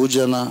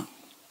బహుజన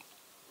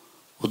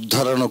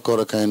ఉద్ధరణ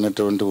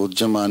కొరకైనటువంటి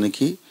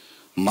ఉద్యమానికి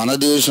మన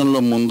దేశంలో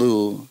ముందు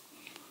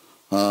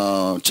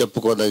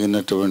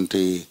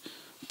చెప్పుకోదగినటువంటి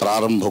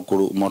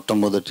ప్రారంభకుడు,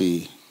 మొట్టమొదటి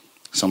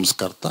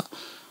సంస్కర్త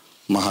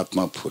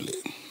మహాత్మా ఫూలే.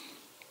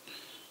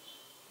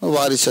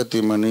 వారి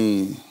సతీమణి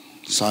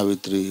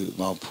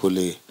సావిత్రిబాయి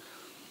ఫూలే,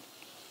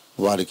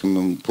 వారికి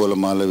మేము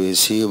పూలమాల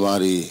వేసి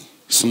వారి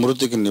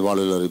స్మృతికి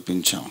నివాళులు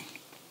అర్పించాం.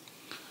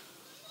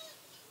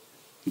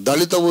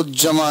 దళిత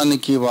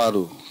ఉద్యమానికి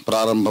వారు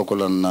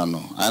ప్రారంభకులు అన్నాను.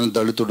 ఆయన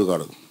దళితుడు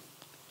కాడు,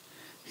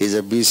 is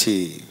a BC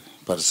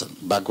person,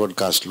 backward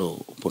కాస్ట్లో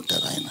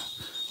పుట్టారు. ఆయన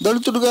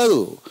దళితుడు కాదు.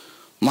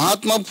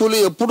 మహాత్మా ఫూలే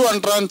ఎప్పుడు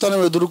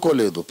అంటరాంతనం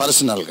ఎదుర్కోలేదు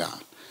పర్సనల్గా.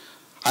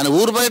 ఆయన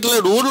ఊరు బయట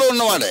లేడు, ఊర్లో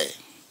ఉన్నవాడే.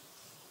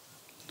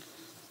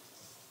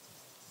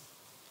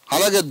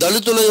 అలాగే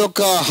దళితుల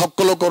యొక్క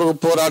హక్కుల కొరకు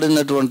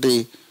పోరాడినటువంటి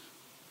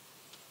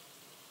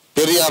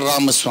పెరియార్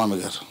రామస్వామి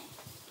గారు,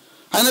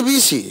 ఆయన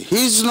BC,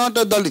 he's not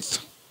a Dalit.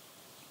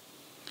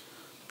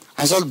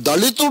 అసలు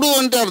దళితుడు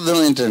అంటే అర్థం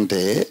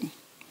ఏంటంటే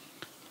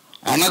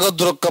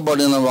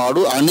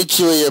అణగద్రొక్కబడినవాడు,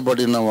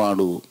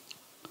 అణిచివేయబడినవాడు,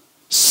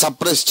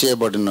 సప్రెస్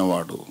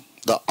చేయబడినవాడు,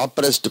 ద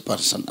అప్రెస్డ్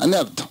పర్సన్ అని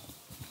అర్థం.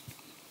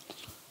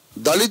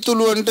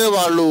 దళితులు అంటే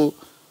వాళ్ళు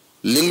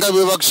లింగ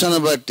వివక్షను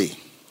బట్టి,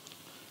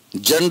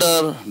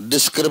 జెండర్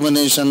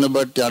డిస్క్రిమినేషన్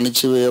బట్టి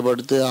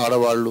అణిచివేయబడితే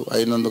ఆడవాళ్ళు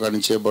అయినందుకు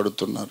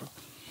అణిచేయబడుతున్నారు.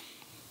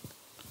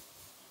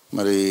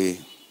 మరి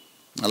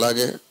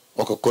అలాగే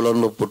ఒక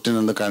కులంలో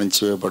పుట్టినందుకు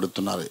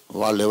అణిచివేయబడుతున్నారు.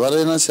 వాళ్ళు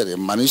ఎవరైనా సరే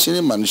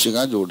మనిషిని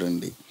మనిషిగా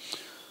చూడండి.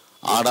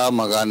 ఆడ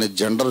మగాని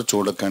జెండర్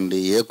చూడకండి,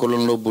 ఏ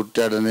కులంలో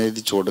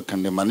పుట్టాడనేది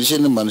చూడకండి,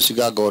 మనిషిని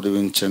మనిషిగా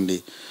గౌరవించండి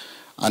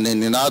అనే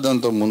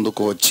నినాదంతో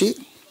ముందుకు వచ్చి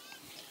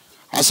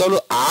అసలు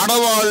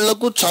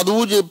ఆడవాళ్లకు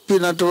చదువు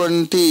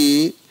చెప్పినటువంటి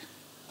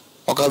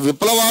ఒక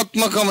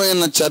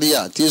విప్లవాత్మకమైన చర్య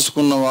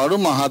తీసుకున్నవాడు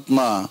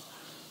మహాత్మా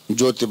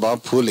జ్యోతిబా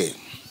ఫూలే.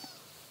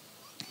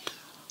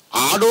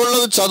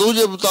 ఆడోళ్ళకు చదువు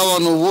చెబుతావా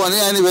నువ్వు అని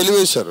ఆయన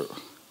వెలివేశారు.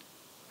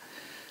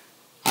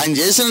 ఆయన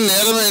చేసిన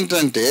నేరం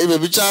ఏంటంటే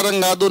వ్యభిచారం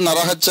కాదు,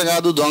 నరహత్య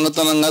కాదు,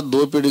 దొంగతనం కాదు,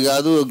 దోపిడీ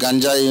కాదు,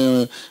 గంజాయి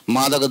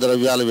మాదక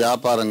ద్రవ్యాల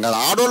వ్యాపారం కాదు,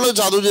 ఆడోళ్ళకు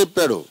చదువు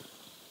చెప్పాడు,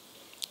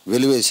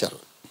 వెలివేశారు.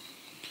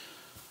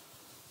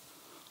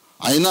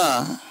 అయినా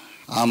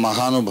ఆ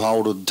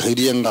మహానుభావుడు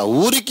ధైర్యంగా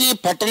ఊరికి,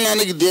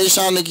 పట్టణానికి,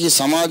 దేశానికి,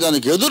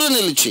 సమాజానికి ఎదురు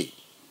నిలిచి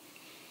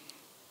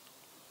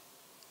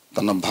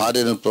తన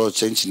భార్యను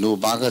ప్రోత్సహించి, నువ్వు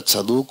బాగా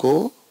చదువుకో,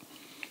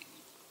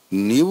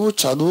 నీవు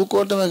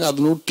చదువుకోవటమే కాదు,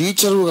 నువ్వు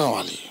టీచరు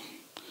కావాలి,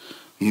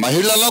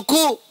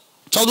 మహిళలకు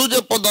చదువు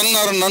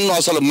చెప్పొద్దన్నారు నన్ను,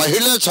 అసలు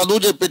మహిళ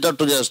చదువు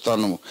చెప్పేటట్టు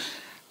చేస్తాను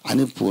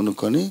అని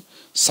పూనుకొని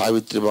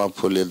Savitribai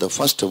Phule the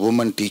first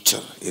women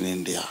teacher in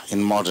India,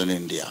 in modern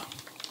India.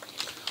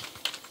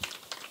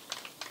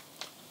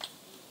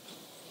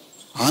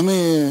 ఆమె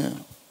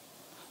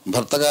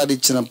భర్త గారు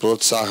ఇచ్చిన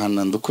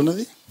ప్రోత్సాహాన్ని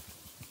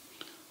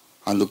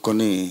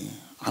అందుకొని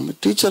ఆమె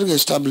టీచర్గా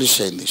ఎస్టాబ్లిష్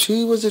అయింది. She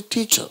was a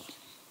teacher.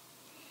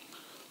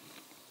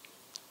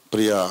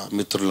 ప్రియ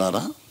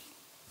మిత్రులారా,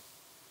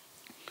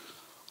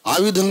 ఆ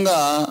విధంగా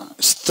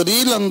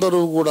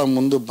స్త్రీలందరూ కూడా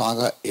ముందు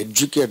బాగా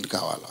ఎడ్యుకేట్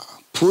కావాలా.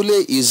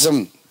 పూలేయిజం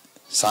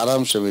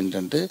సారాంశం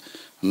ఏంటంటే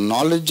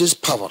నాలెడ్జ్ ఇస్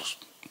పవర్,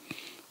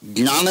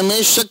 జ్ఞానమే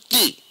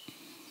శక్తి.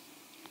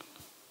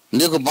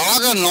 నీకు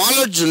బాగా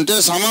నాలెడ్జ్ ఉంటే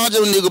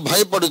సమాజం నీకు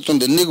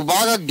భయపడుతుంది. నీకు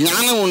బాగా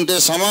జ్ఞానం ఉంటే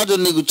సమాజం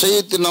నీకు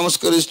చేయెత్తి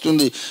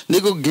నమస్కరిస్తుంది.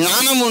 నీకు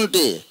జ్ఞానం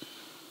ఉంటే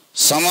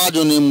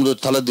సమాజం నీ ముందు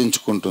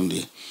తలదించుకుంటుంది.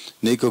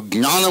 నీకు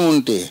జ్ఞానం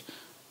ఉంటే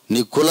నీ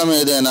కులం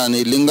ఏదైనా, నీ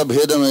లింగ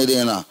భేదం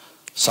ఏదైనా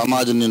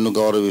సమాజం నిన్ను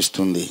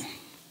గౌరవిస్తుంది.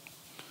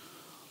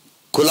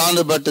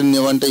 కులాన్ని బట్టి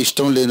నీవంటే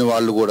ఇష్టం లేని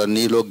వాళ్ళు కూడా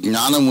నీలో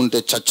జ్ఞానం ఉంటే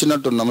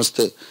చచ్చినట్టు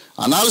నమస్తే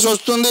అనాల్సి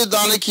వస్తుంది.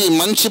 దానికి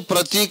మంచి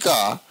ప్రతీక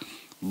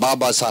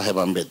బాబాసాహెబ్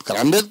అంబేద్కర్.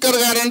 అంబేద్కర్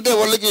గారంటే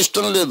వాళ్ళకి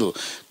ఇష్టం లేదు,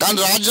 కానీ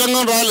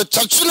రాజ్యాంగం రాలేదు,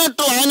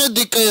 చచ్చినట్టు ఆయనే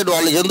దిక్కయ్యాడు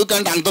వాళ్ళకి.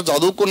 ఎందుకంటే అంత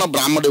చదువుకున్న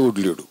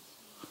బ్రాహ్మణుడు లేడు,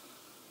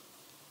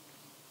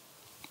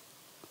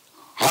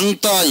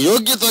 అంత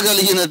యోగ్యత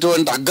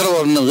కలిగినటువంటి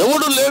అగ్రవర్ణం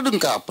ఎవడు లేడు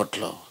ఇంకా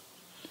అప్పట్లో.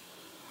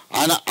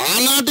 ఆయన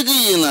ఆనాటికి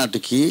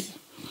ఈనాటికి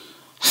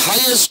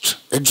హైయెస్ట్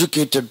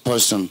ఎడ్యుకేటెడ్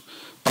పర్సన్.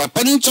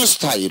 ప్రపంచ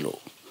స్థాయిలో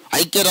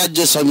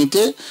ఐక్యరాజ్య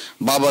సమితి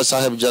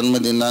బాబాసాహెబ్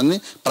జన్మదినాన్ని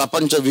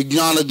ప్రపంచ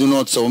విజ్ఞాన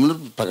దినోత్సవం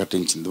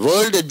ప్రకటించింది,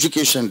 వరల్డ్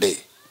ఎడ్యుకేషన్ డే.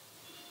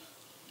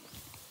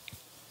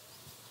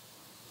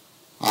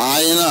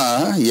 ఆయన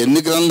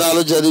ఎన్ని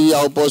గ్రంథాలు చదివి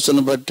అవపోసన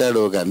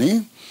పెట్టాడో కానీ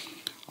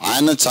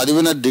ఆయన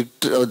చదివిన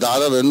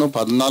దాదాపు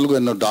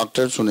 14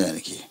 డాక్టరేట్స్ ఉన్నాయి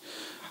ఆయనకి.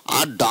 ఆ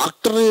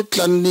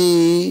డాక్టరేట్లన్నీ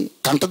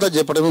కంటతా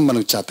చెప్పడమే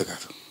మనకు చేత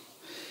కాదు.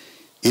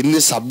 ఇన్ని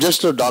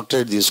సబ్జెక్ట్స్లో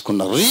డాక్టరేట్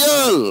తీసుకున్నారు,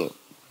 రియల్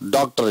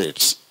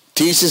డాక్టరేట్స్.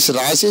 థీసిస్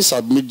రాసి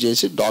సబ్మిట్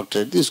చేసి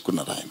డాక్టరేట్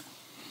తీసుకున్నారు ఆయన.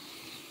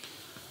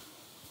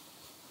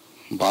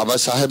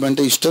 బాబాసాహెబ్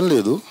అంటే ఇష్టం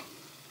లేదు,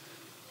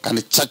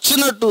 కానీ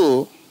చచ్చినట్టు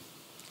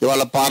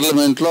ఇవాళ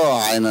పార్లమెంట్లో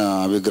ఆయన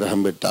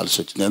విగ్రహం పెట్టాల్సి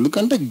వచ్చింది.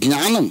 ఎందుకంటే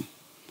జ్ఞానం,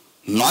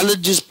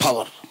 knowledge is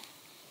power.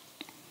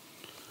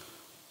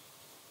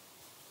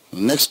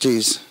 Next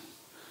is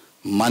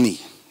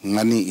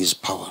money is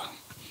power.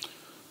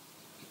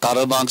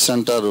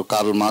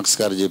 Karl Marx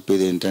గారు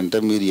చెప్పేది ఏంటంటే,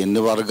 మీరు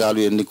ఎన్ని వర్గాలు,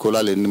 ఎన్ని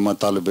కులాలు, ఎన్ని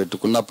మతాలు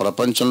పెట్టుకున్నా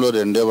ప్రపంచంలో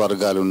 2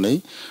 వర్గాలు ఉన్నాయి,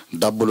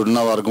 డబ్బులున్న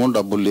వర్గం,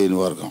 డబ్బులు లేని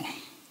వర్గం.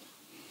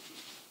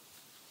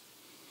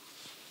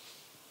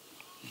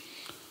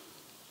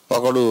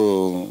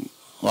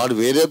 వాడు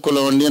వేరే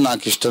కులం అండి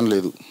నాకు ఇష్టం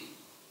లేదు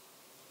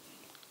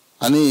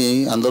అని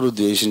అందరూ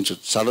ద్వేషించు.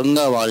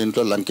 సడన్గా వాడి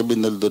ఇంట్లో లంకె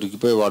బిందెలు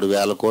దొరికిపోయి వాడు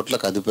 1000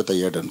 కోట్లకు అధిపతి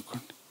అయ్యాడు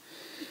అనుకోండి.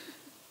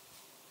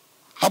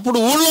 అప్పుడు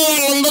ఊళ్ళో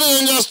వాళ్ళందరూ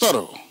ఏం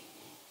చేస్తారు?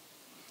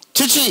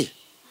 చిచి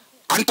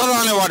అంటారు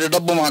అని, వాడి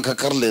డబ్బు మాకు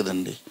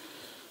అక్కర్లేదండి.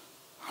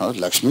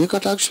 లక్ష్మీ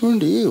కటాక్షం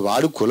అండి,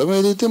 వాడి కులం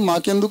ఏదైతే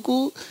మాకెందుకు?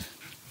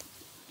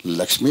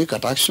 లక్ష్మీ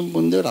కటాక్షం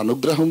పొందాడు,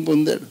 అనుగ్రహం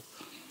పొందాడు.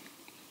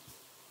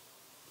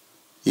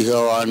 ఇక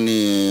వాడిని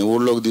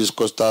ఊళ్ళోకి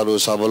తీసుకొస్తారు,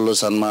 సభల్లో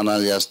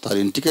సన్మానాలు చేస్తారు,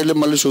 ఇంటికి వెళ్ళి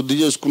మళ్ళీ శుద్ధి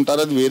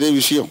చేసుకుంటారు, అది వేరే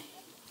విషయం.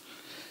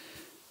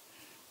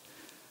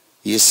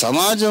 ఈ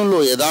సమాజంలో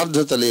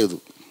యథార్థత లేదు,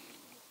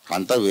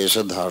 అంతా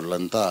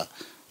వేషధారులంతా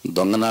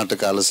దొంగ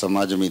నాటకాల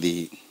సమాజం ఇది.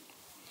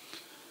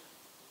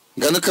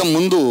 గనుక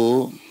ముందు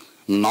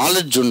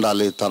నాలెడ్జ్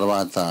ఉండాలి,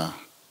 తర్వాత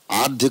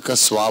ఆర్థిక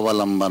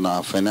స్వావలంబన,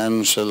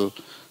 ఫైనాన్షియల్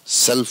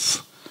సెల్ఫ్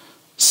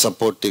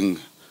సపోర్టింగ్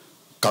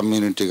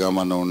కమ్యూనిటీగా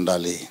మనం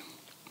ఉండాలి.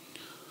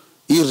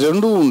 ఈ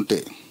 2 ఉంటే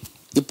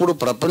ఇప్పుడు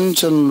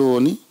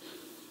ప్రపంచంలోని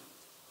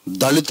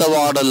దళిత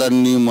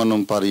వాడలన్నీ మనం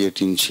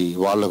పర్యటించి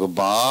వాళ్ళకు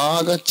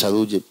బాగా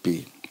చదువు చెప్పి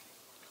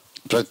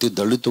ప్రతి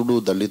దళితుడు,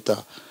 దళిత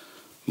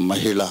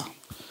మహిళ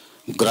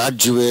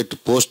గ్రాడ్యుయేట్,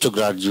 పోస్ట్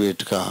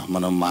గ్రాడ్యుయేట్గా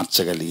మనం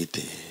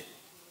మార్చగలిగితే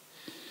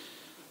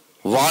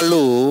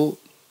వాళ్ళు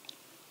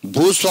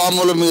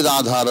భూస్వాముల మీద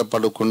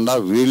ఆధారపడకుండా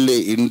వీళ్ళే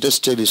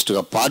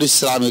ఇండస్ట్రియలిస్టుగా,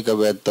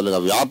 పారిశ్రామికవేత్తలుగా,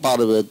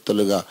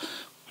 వ్యాపారవేత్తలుగా,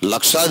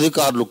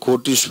 లక్షాధికారులు,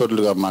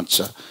 కోటీశ్వరులుగా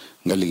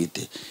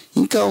మార్చగలిగితే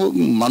ఇంకా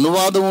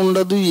మనువాదం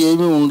ఉండదు,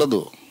 ఏమీ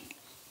ఉండదు.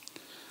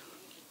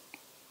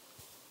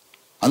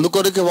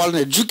 అందుకొరకే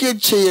వాళ్ళని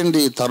ఎడ్యుకేట్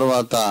చేయండి,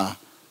 తర్వాత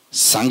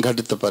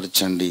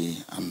సంఘటితపరచండి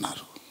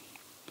అన్నారు.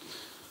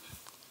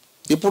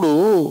 ఇప్పుడు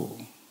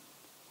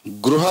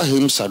గృహ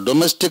హింస,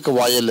 డొమెస్టిక్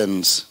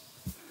వయలెన్స్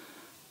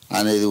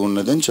అనేది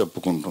ఉన్నదని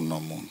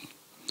చెప్పుకుంటున్నాము.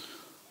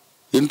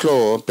 ఇంట్లో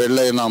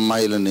పెళ్ళైన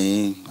అమ్మాయిలని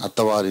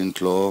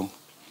అత్తవారింట్లో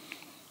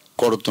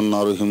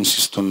కొడుతున్నారు,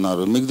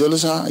 హింసిస్తున్నారు. మీకు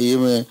తెలుసా,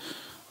 ఈమె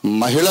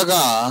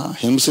మహిళగా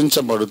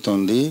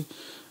హింసించబడుతుంది,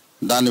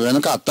 దాని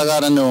వెనుక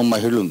అత్తగారనే ఓ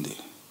మహిళ ఉంది.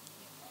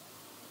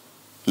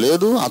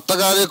 లేదు,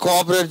 అత్తగారే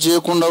కోఆపరేట్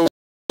చేయకుండా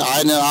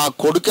ఆయన ఆ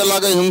కొడుకు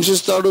ఎలాగా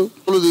హింసిస్తాడు?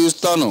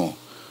 తీస్తాను,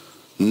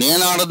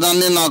 నేను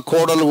ఆడదాన్ని, నా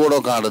కోడలు కూడా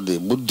ఒక ఆడది.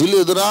 బుద్ధి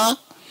లేదురా,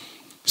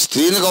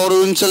 స్త్రీని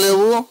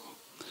గౌరవించలేవు,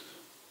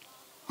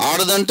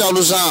 ఆడదంటే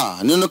అలుసా,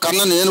 నిన్ను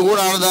కన్న నేను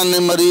కూడా ఆడదాన్ని,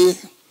 మరి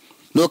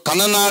నువ్వు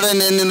కన్ననాడే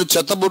నేను నిన్ను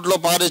చెత్తబుట్లో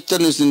పారేస్తే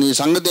నీ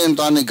సంగతి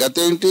ఏంటా, నీ గత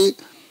ఏంటి?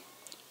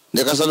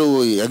 నీకు అసలు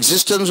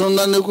ఎగ్జిస్టెన్స్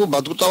ఉందా? నీకు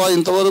బతుకుతావా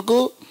ఇంతవరకు?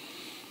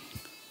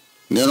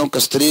 నేను ఒక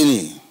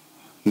స్త్రీని,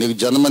 నీకు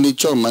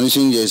జన్మనిచ్చి ఒక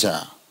మనిషిని చేశా,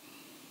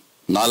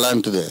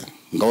 నాలాంటిదే,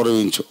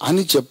 గౌరవించు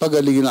అని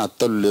చెప్పగలిగిన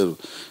అత్తలు లేరు.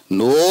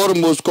 నోరు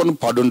మూసుకొని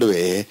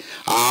పడుండివే.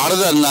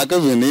 ఆడది అన్నాక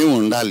వినయం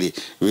ఉండాలి,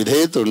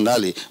 విధేయత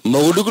ఉండాలి,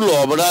 మొగుడుకు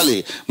లోబడాలి.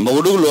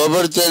 మొగుడుకు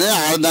లోబడితేనే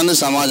ఆడదాన్ని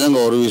సమాజం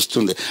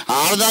గౌరవిస్తుంది.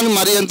 ఆడదాన్ని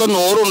మరి ఎంత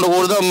నోరు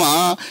ఉండకూడదమ్మా.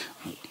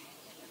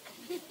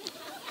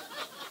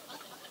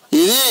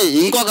 ఇది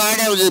ఇంకొక ఆడ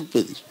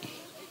చెప్పేది.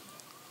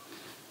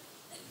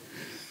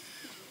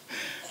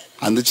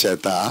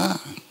 అందుచేత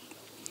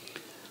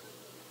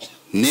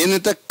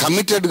నేనైతే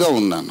కమిటెడ్గా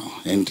ఉన్నాను.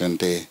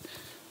 ఏంటంటే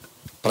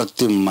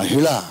ప్రతి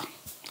మహిళ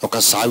ఒక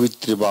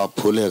సావిత్రిబా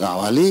పూలే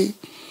కావాలి,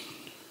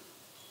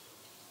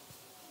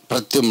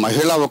 ప్రతి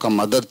మహిళ ఒక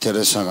మదర్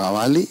తెరెసా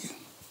కావాలి,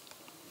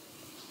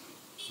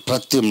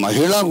 ప్రతి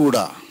మహిళ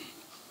కూడా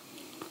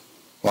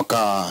ఒక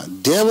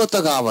దేవత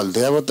కావాలి,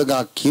 దేవతగా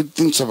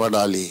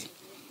కీర్తించబడాలి,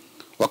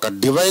 ఒక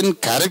డివైన్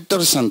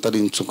క్యారెక్టర్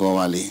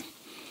సంతరించుకోవాలి.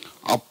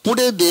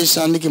 అప్పుడే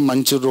దేశానికి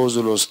మంచి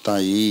రోజులు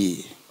వస్తాయి.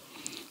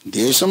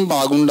 దేశం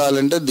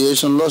బాగుండాలంటే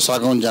దేశంలో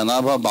సగం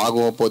జనాభా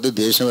బాగోకపోతే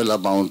దేశం ఎలా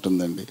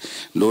బాగుంటుందండి?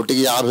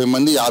 150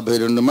 మంది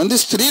 52 మంది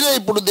స్త్రీలే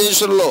ఇప్పుడు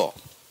దేశంలో.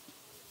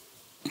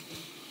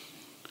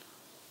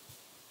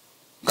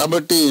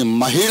 కాబట్టి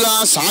మహిళా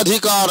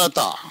సాధికారత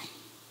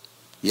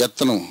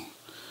యత్నం,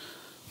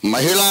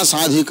 మహిళా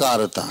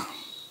సాధికారత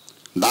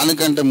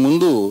దానికంటే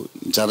ముందు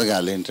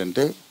జరగాలి.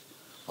 ఏంటంటే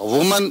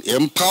ఉమెన్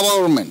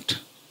ఎంపవర్మెంట్.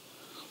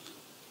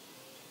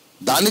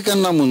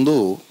 దానికన్నా ముందు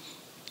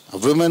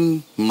విమెన్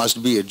మస్ట్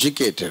బి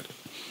ఎడ్యుకేటెడ్.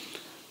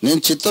 నేను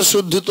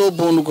చిత్తశుద్ధితో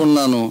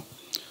పూనుకున్నాను,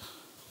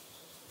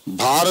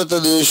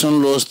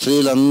 భారతదేశంలో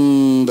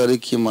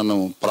స్త్రీలందరికీ మనం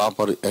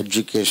ప్రాపర్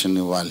ఎడ్యుకేషన్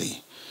ఇవ్వాలి.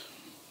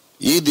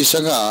 ఈ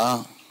దిశగా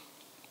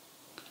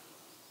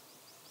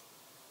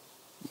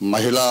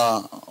మహిళా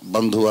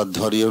బంధు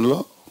ఆధ్వర్యంలో,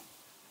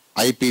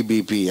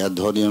 ఐపీబీపీ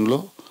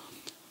ఆధ్వర్యంలో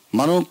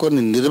మనం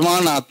కొన్ని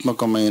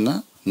నిర్మాణాత్మకమైన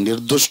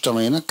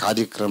నిర్దుష్టమైన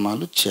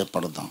కార్యక్రమాలు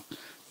చేపడదాం.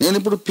 నేను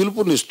ఇప్పుడు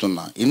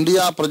పిలుపునిస్తున్నా,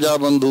 ఇండియా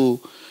ప్రజాబంధు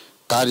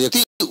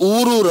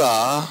ఊరూరా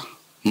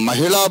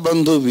మహిళా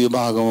బంధు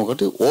విభాగం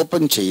ఒకటి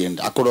ఓపెన్ చేయండి.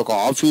 అక్కడ ఒక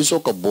ఆఫీసు,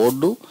 ఒక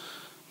బోర్డు,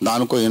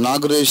 దానికో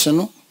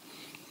ఇనాగ్రేషను.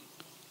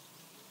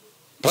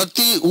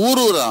 ప్రతి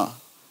ఊరూరా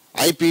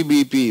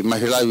ఐపీబీపీ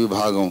మహిళా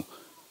విభాగం,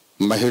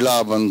 మహిళా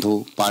బంధు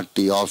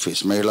పార్టీ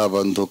ఆఫీస్, మహిళా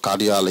బంధు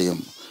కార్యాలయం,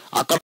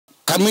 అక్కడ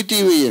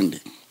కమిటీ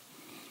వేయండి.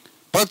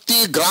 ప్రతి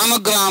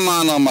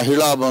గ్రామాన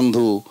మహిళా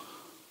బంధు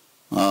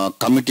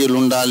కమిటీలు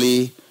ఉండాలి,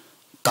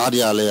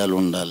 కార్యాలయాలు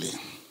ఉండాలి.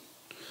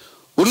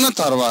 ఉన్న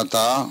తర్వాత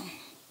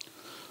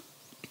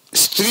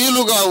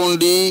స్త్రీలుగా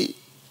ఉండి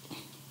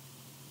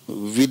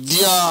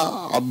విద్యా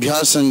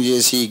అభ్యాసం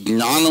చేసి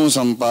జ్ఞానం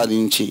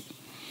సంపాదించి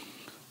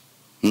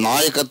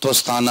నాయకత్వ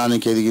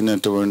స్థానానికి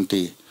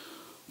ఎదిగినటువంటి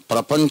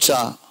ప్రపంచ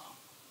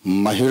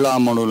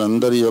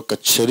మహిళామణులందరి యొక్క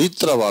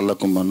చరిత్ర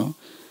వాళ్లకు మనం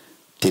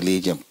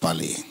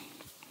తెలియజెప్పాలి.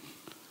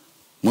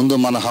 ముందు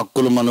మన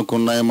హక్కులు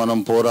మనకున్నాయి, మనం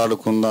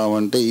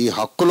పోరాడుకుందామంటే ఈ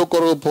హక్కుల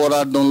కొరకు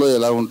పోరాడడంలో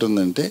ఎలా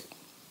ఉంటుందంటే,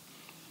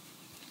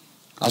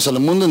 అసలు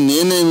ముందు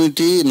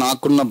నేనేమిటి,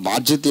 నాకున్న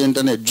బాధ్యత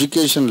ఏంటనే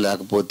ఎడ్యుకేషన్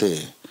లేకపోతే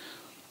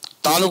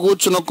తాను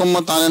కూర్చున్న కొమ్మ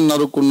తానే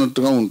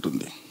నరుక్కున్నట్టుగా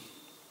ఉంటుంది.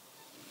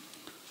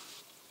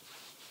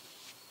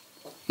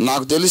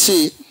 నాకు తెలిసి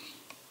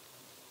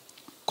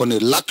కొన్ని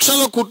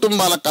లక్షల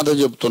కుటుంబాల కథ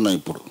చెప్తున్నా.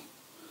 ఇప్పుడు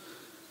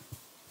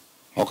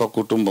ఒక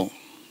కుటుంబం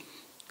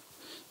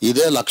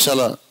ఇదే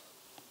లక్షల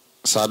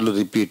సార్లు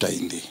రిపీట్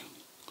అయింది.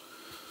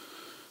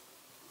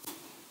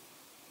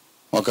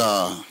 ఒక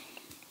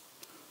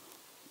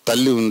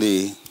తల్లి ఉంది,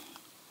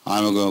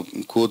 ఆమె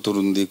కూతురు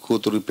ఉంది,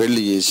 కూతురు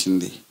పెళ్లి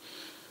చేసింది.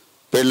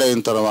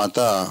 పెళ్ళయిన తర్వాత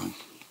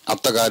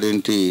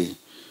అత్తగారింటి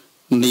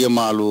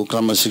నియమాలు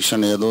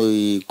క్రమశిక్షణ ఏదో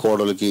ఈ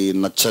కోడలికి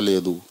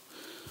నచ్చలేదు,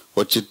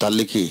 వచ్చి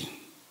తల్లికి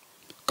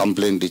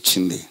కంప్లైంట్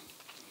ఇచ్చింది.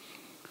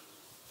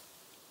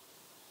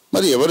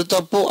 మరి ఎవరి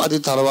తప్పు అది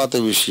తర్వాత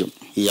విషయం.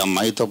 ఈ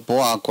అమ్మాయి తప్పు,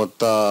 ఆ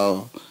కొత్త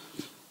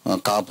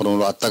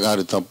కాపురంలో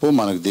అత్తగారి తప్పు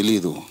మనకు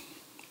తెలీదు.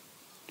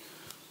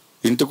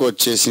 ఇంటికి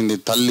వచ్చేసింది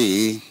తల్లి,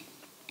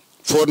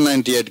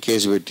 498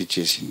 కేసు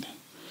పెట్టించేసింది.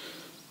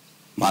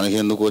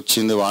 మనకెందుకు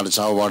వచ్చింది, వాడు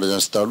చావు వాడు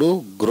చేస్తాడు,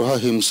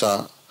 గృహహింస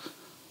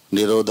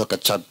నిరోధక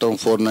చట్టం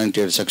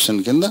 498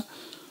 సెక్షన్ కింద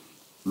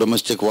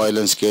డొమెస్టిక్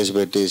వైలెన్స్ కేసు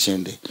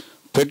పెట్టేసేయండి.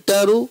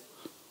 పెట్టారు,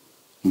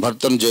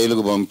 భర్తను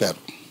జైలుకు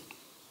పంపారు.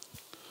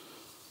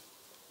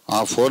 ఆ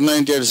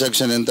 498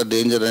 సెక్షన్ ఎంత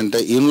డేంజర్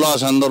అంటే,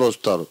 ఇన్లాస్ అందరూ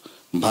వస్తారు,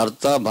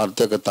 భర్త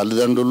యొక్క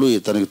తల్లిదండ్రులు,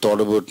 ఇతనికి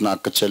తోడబుట్టిన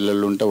అక్క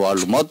చెల్లెళ్ళు ఉంటే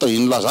వాళ్ళు మొత్తం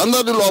ఇన్లాస్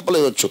అందరినీ లోపల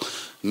ఇవ్వచ్చు,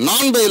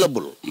 నాన్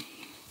బెయిలబుల్.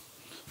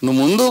 నువ్వు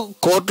ముందు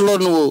కోర్టులో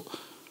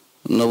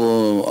నువ్వు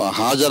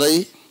హాజరై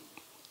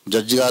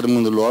జడ్జి గారి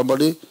ముందు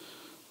లోబడి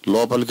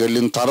లోపలికి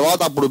వెళ్ళిన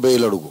తర్వాత అప్పుడు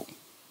బెయిల్ అడుగు,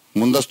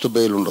 ముందస్తు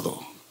బెయిల్ ఉండదు.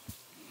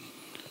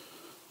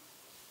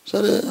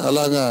 సరే,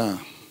 అలాగా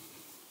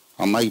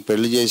అమ్మాయికి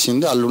పెళ్లి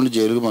చేసింది, అల్లుండి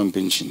జైలుకు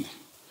పంపించింది.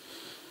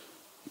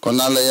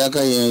 కొన్నాళ్ళు అయ్యాక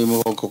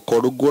ఒక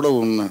కొడుకు కూడా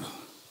ఉన్నాడు,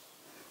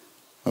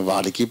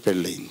 వాడికి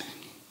పెళ్ళయింది.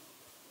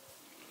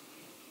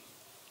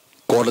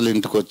 కోడలు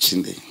ఇంటికి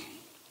వచ్చింది.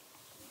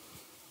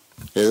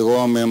 ఎదుగో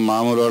మేము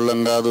మామూలు వాళ్ళం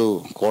కాదు,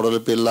 కోడలి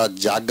పిల్ల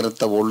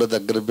జాగ్రత్త ఒళ్ళు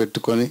దగ్గర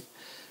పెట్టుకొని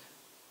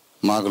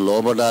మాకు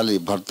లోబడాలి,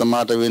 భర్త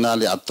మాట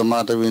వినాలి, అత్త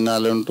మాట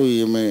వినాలి అంటూ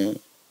ఈమె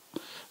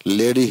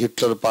లేడీ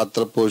హిట్లర్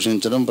పాత్ర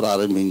పోషించడం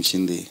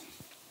ప్రారంభించింది.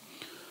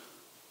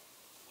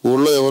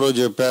 ఊళ్ళో ఎవరో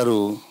చెప్పారు,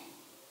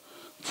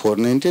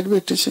 498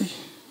 పెట్టేసాయి.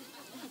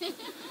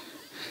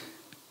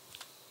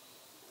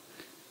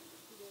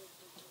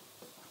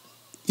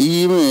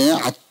 ఈమె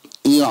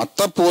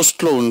అత్త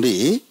పోస్ట్లో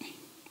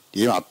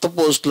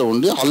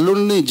ఉండి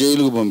అల్లుడిని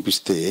జైలుకు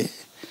పంపిస్తే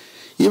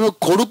ఈమె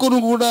కొడుకును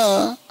కూడా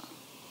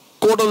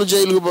కోడలు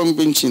జైలుకు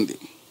పంపించింది.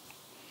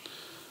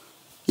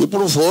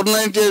 ఇప్పుడు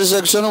 498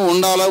 సెక్షన్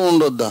ఉండాలా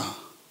ఉండొద్దా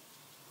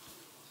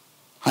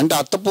అంటే,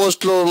 అత్త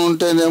పోస్ట్లో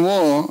ఉంటేనేమో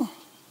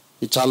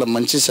ఇది చాలా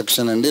మంచి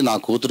సెక్షన్ అండి, నా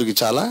కూతురికి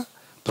చాలా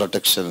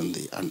ప్రొటెక్షన్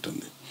ఉంది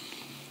అంటుంది.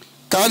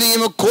 కానీ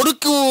ఈమె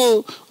కొడుకు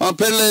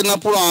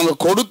పెళ్ళైనప్పుడు ఆమె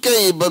కొడుకే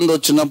ఇబ్బంది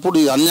వచ్చినప్పుడు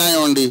ఇది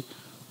అన్యాయం అండి,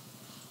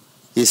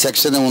 ఈ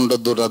సెక్షన్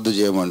ఉండొద్దు, రద్దు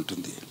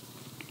చేయమంటుంది.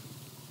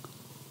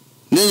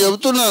 నేను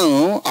చెబుతున్నాను,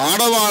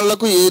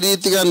 ఆడవాళ్లకు ఏ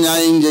రీతిగా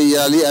న్యాయం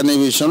చేయాలి అనే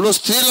విషయంలో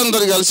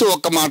స్త్రీలందరూ కలిసి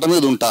ఒక్క మాట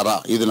మీద ఉంటారా?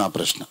 ఇది నా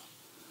ప్రశ్న.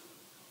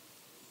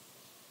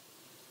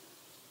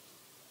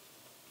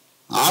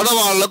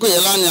 ఆడవాళ్లకు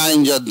ఎలా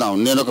న్యాయం చేద్దాం?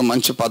 నేను ఒక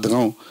మంచి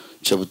పథకం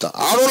చెబుతా.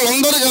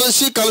 ఆడవాళ్ళందరూ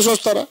కలిసి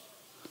వస్తారా?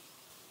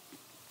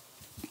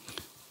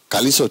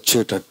 కలిసి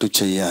వచ్చేటట్టు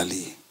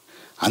చేయాలి.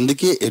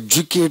 అందుకే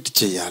ఎడ్యుకేట్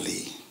చేయాలి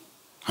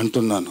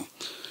అంటున్నాను.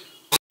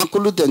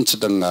 ఆకులు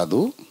తెంచడం కాదు,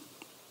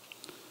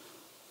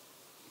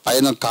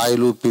 పైన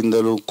కాయలు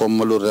పిందెలు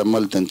కొమ్మలు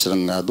రెమ్మలు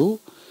తెంచడం కాదు,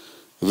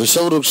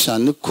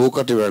 విషవృక్షాన్ని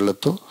కూకటి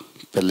వేళ్లతో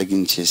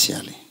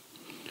పెళ్లగించేసేయాలి.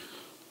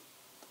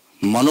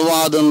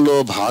 మనువాదంలో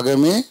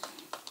భాగమే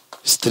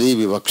స్త్రీ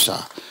వివక్ష.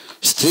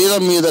 స్త్రీల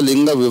మీద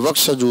లింగ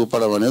వివక్ష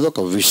చూపడం అనేది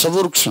ఒక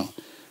విషవృక్షం.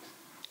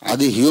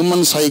 అది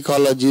హ్యూమన్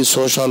సైకాలజీ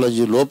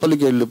సోషాలజీ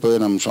లోపలికి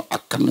వెళ్ళిపోయిన అంశం.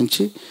 అక్కడి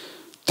నుంచి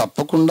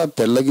తప్పకుండా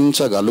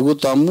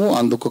పెళ్లగించగలుగుతాము.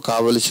 అందుకు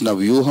కావలసిన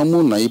వ్యూహము,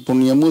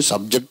 నైపుణ్యము,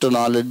 సబ్జెక్టు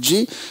నాలెడ్జి,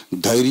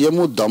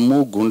 ధైర్యము, దమ్ము,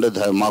 గుండె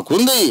ధైర్యం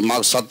మాకుంది,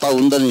 మాకు సత్తా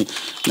ఉందని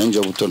నేను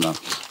చెబుతున్నాను.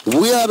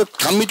 We are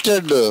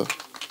committed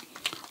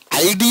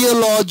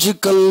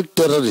ideological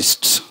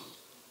terrorists.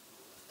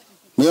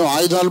 మేము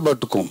ఆయుధాలు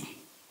పట్టుకోం,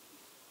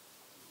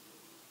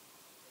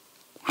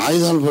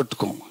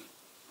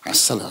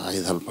 అస్సలు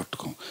ఆయుధాలు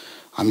పట్టుకోం.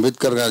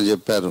 అంబేద్కర్ గారు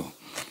చెప్పారు,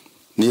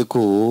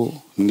 నీకు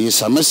నీ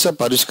సమస్య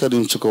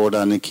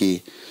పరిష్కరించుకోవడానికి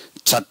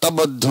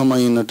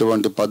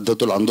చట్టబద్ధమైనటువంటి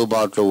పద్ధతులు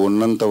అందుబాటులో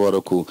ఉన్నంత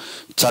వరకు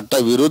చట్ట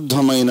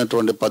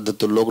విరుద్ధమైనటువంటి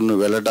పద్ధతుల్లోకి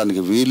నువ్వు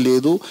వెళ్ళడానికి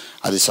వీల్లేదు,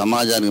 అది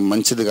సమాజానికి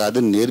మంచిది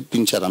కాదని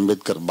నేర్పించారు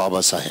Ambedkar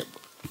Babasaheb.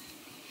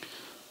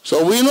 So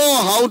we know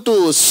how to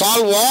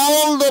solve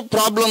all the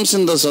problems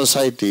in the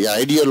society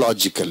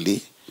ideologically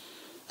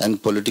and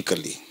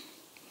politically.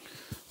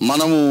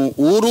 మనము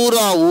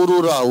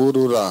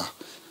ఊరూరా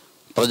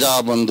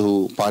ప్రజాబంధు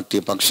పార్టీ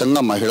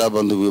పక్షంగా మహిళా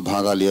బంధు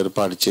విభాగాలు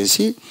ఏర్పాటు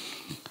చేసి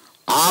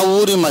ఆ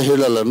ఊరి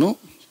మహిళలను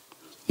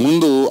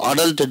ముందు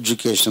అడల్ట్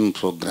ఎడ్యుకేషన్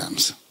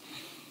ప్రోగ్రామ్స్,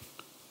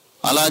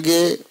 అలాగే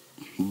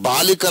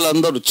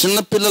బాలికలందరూ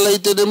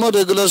చిన్నపిల్లలైతేనేమో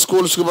రెగ్యులర్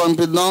స్కూల్స్కి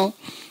పంపిద్దాం.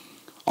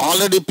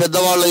 ఆల్రెడీ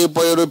పెద్దవాళ్ళు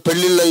అయిపోయారు,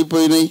 పెళ్ళిళ్ళు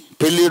అయిపోయినాయి,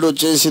 పెళ్ళిళ్ళు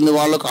వచ్చేసింది,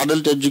 వాళ్ళకు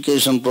అడల్ట్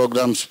ఎడ్యుకేషన్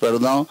ప్రోగ్రామ్స్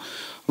పెడదాం.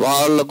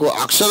 వాళ్లకు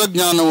అక్షర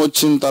జ్ఞానం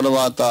వచ్చిన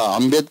తర్వాత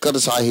అంబేద్కర్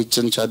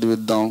సాహిత్యం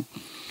చదివిద్దాం.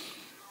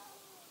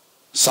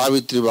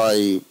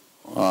 సావిత్రిబాయి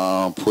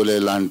ఫూలే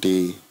లాంటి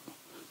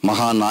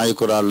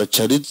మహానాయకురాళ్ళ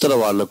చరిత్ర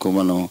వాళ్లకు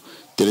మనం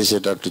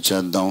తెలిసేటట్టు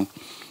చేద్దాం.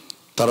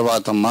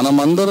 తర్వాత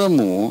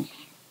మనమందరము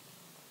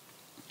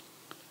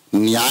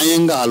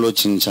న్యాయంగా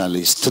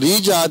ఆలోచించాలి. స్త్రీ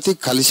జాతి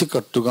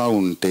కలిసికట్టుగా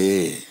ఉంటే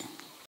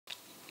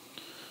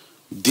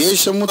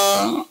దేశము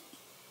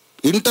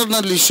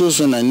ఇంటర్నల్ ఇష్యూస్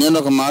ఉన్నాయి. నేను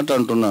ఒక మాట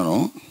అంటున్నాను,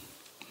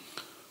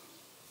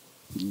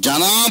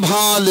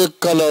 జనాభా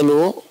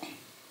లెక్కలలో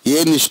ఏ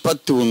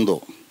నిష్పత్తి ఉందో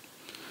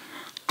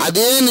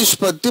అదే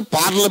నిష్పత్తి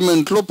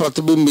పార్లమెంట్లో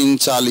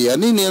ప్రతిబింబించాలి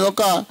అని నేను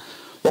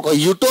ఒక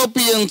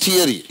utopian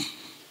theory.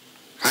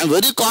 I'm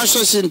very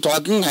cautious in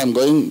talking. I'm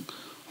going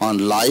on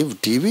live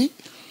TV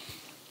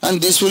and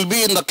this will be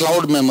in the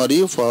cloud memory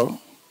for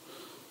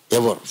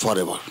ever.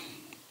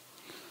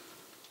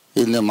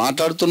 ఇది నేను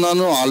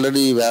మాట్లాడుతున్నాను,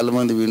 ఆల్రెడీ 1000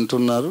 మంది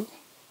వింటున్నారు.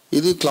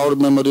 ఇది క్లౌడ్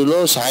మెమరీలో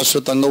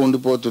శాశ్వతంగా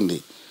ఉండిపోతుంది.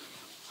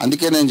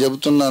 అందుకే నేను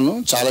చెబుతున్నాను,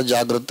 చాలా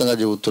జాగ్రత్తగా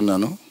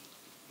చెబుతున్నాను.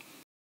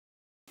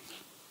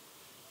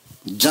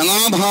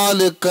 జనాభా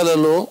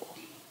లెక్కలలో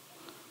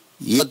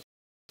ఏ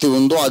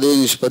ఉందో అదే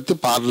నిష్పత్తి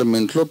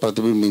పార్లమెంట్లో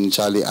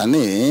ప్రతిబింబించాలి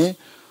అనే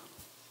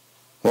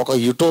ఒక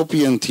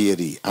యూటోపియన్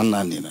థియరీ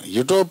అన్నాను నేను.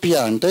 యూటోపియా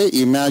అంటే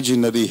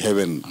ఇమాజినరీ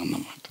హెవెన్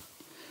అన్నమాట,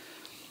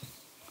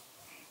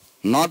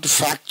 నాట్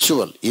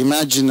ఫ్యాక్చువల్,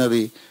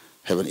 ఇమాజినరీ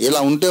హెవెన్.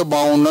 ఇలా ఉంటే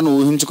బాగుండని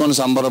ఊహించుకొని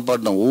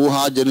సంబరపడ్డం,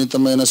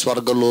 ఊహాజనితమైన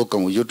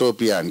స్వర్గలోకం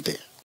యూటోపియా అంటే.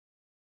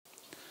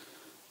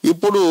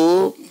 ఇప్పుడు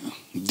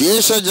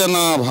దేశ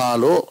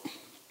జనాభాలో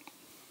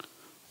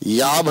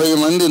 50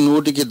 మంది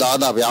 100కి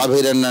దాదాపు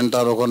 52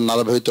 అంటారు, ఒక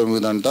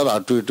 49 అంటారు,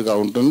 అటు ఇటుగా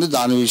ఉంటుంది.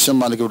 దాని విషయం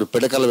మనకి ఇప్పుడు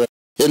పిడకల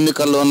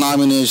ఎన్నికల్లో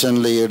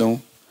నామినేషన్లు వేయడం,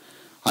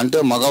 అంటే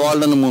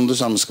మగవాళ్ళని ముందు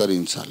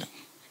సంస్కరించాలి.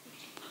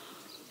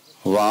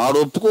 వాడు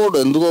ఒప్పుకోడు.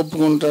 ఎందుకు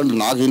ఒప్పుకుంటాడు?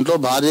 నాకు ఇంట్లో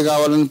భార్య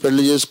కావాలని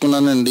పెళ్లి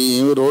చేసుకున్నానండి,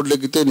 ఏమి రోడ్లు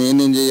ఎక్కితే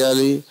నేనేం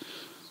చేయాలి?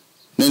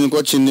 నేను ఇంకో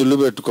చిన్న ఇల్లు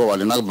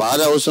పెట్టుకోవాలి. నాకు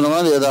భార్య అవసరమా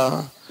లేదా?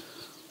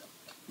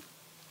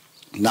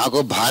 నాకు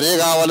భార్య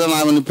కావాలని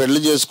ఆమెను పెళ్లి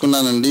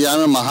చేసుకున్నానండి,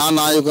 ఆమె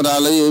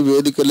మహానాయకురాలై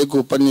వేదికలకి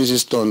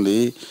ఉపన్యసిస్తోంది.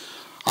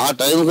 ఆ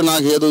టైంకి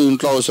నాకు ఏదో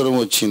ఇంట్లో అవసరం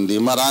వచ్చింది.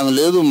 మరి ఆమె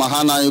లేదు,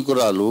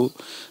 మహానాయకురాలు,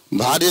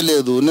 భార్య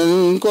లేదు. నేను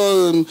ఇంకో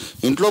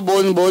ఇంట్లో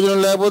భోజనం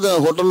లేకపోతే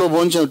హోటల్లో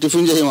భోజనం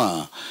టిఫిన్ చేయమా?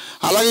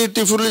 అలాగే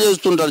టిఫిన్లు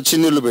చేస్తుంటారు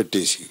చిన్నిళ్ళు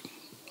పెట్టేసి.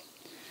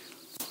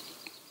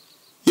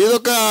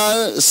 ఇదొక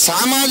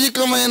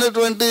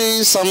సామాజికమైనటువంటి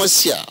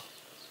సమస్య.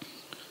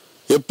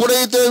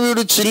 ఎప్పుడైతే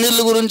వీడు చిన్నిళ్ళ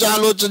గురించి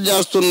ఆలోచన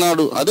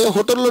చేస్తున్నాడు, అదే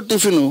హోటల్లో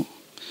టిఫిను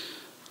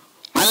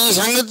అనే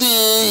సంగతి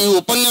ఈ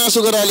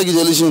ఉపన్యాసకురాలకి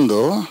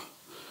తెలిసిందో,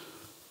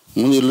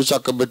 ముందు ఇల్లు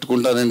చక్క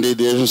పెట్టుకుంటానండి,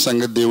 దేశం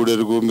సంగతి దేవుడు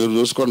ఎరుగు, మీరు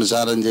చూసుకోండి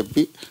సార్ అని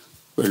చెప్పి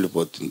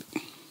వెళ్ళిపోతుంది.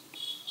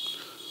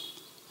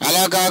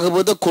 అలా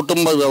కాకపోతే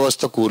కుటుంబ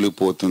వ్యవస్థ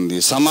కూలిపోతుంది.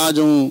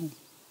 సమాజం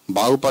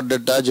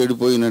బాగుపడ్డట్ట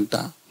చెడిపోయినట్ట.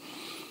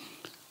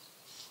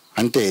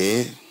 అంటే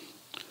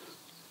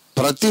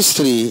ప్రతి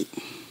స్త్రీ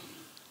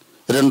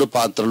 2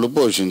 పాత్రలు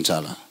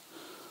పోషించాలి.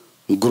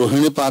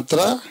 గృహిణి పాత్ర,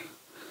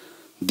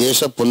 దేశ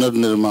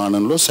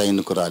పునర్నిర్మాణంలో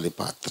సైనికురాలి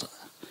పాత్ర.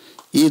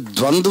 ఈ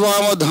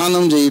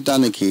ద్వంద్వావధానం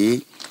చేయటానికి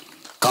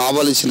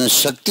కావలసిన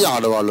శక్తి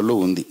ఆడవాళ్ళలో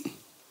ఉంది.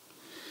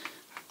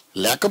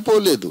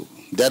 లేకపోలేదు,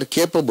 దే ఆర్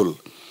కేపబుల్.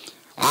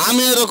 ఆ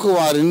మేరకు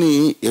వారిని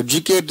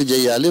ఎడ్యుకేట్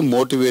చేయాలి,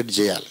 మోటివేట్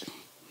చేయాలి.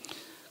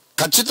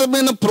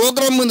 ఖచ్చితమైన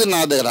ప్రోగ్రామ్ ఉంది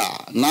నా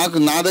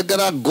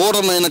దగ్గర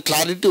ఘోరమైన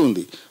క్లారిటీ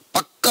ఉంది.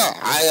 పక్కా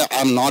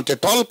I'm not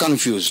at all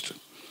confused.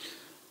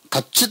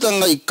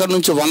 ఖచ్చితంగా ఇక్కడి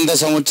నుంచి 100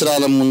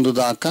 సంవత్సరాల ముందు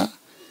దాకా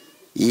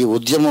ఈ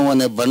ఉద్యమం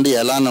అనే బండి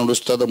ఎలా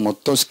నడుస్తుందో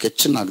మొత్తం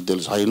స్కెచ్ నాకు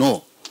తెలుసు. I know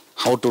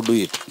how to do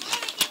it.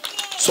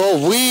 So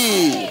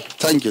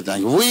thank you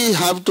we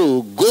have to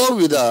go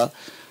with a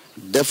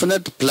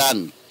definite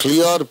plan,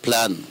 clear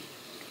plan.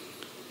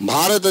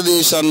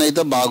 భారతదేశాన్ని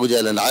అయితే బాగు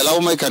చేయాలండి. I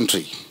love my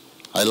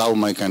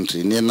country.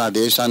 నేను నా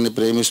దేశాన్ని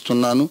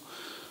ప్రేమిస్తున్నాను.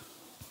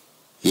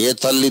 ఏ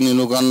తల్లి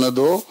నిన్ను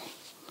కన్నదో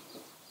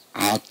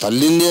ఆ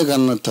తల్లినే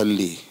కన్న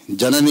తల్లి.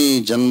 జననీ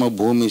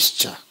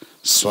జన్మభూమిశ్చ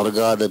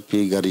స్వర్గాదపి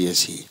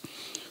గరియసి.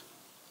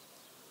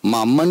 మా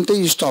అమ్మ అంటే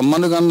ఇష్టం.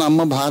 అమ్మను కన్నా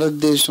అమ్మ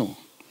భారతదేశం.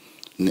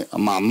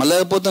 మా అమ్మ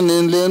లేకపోతే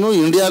నేను లేను,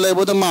 ఇండియా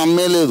లేకపోతే మా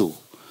అమ్మే లేదు.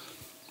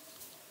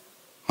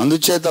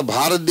 అందుచేత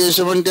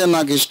భారతదేశం అంటే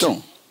నాకు ఇష్టం.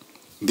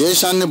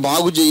 దేశాన్ని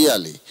బాగు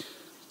చేయాలి.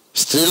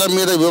 స్త్రీల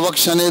మీద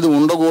వివక్ష అనేది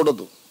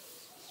ఉండకూడదు.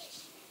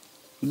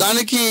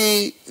 దానికి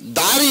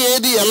దారి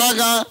ఏది,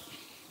 ఎలాగా?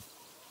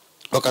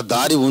 ఒక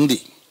దారి ఉంది.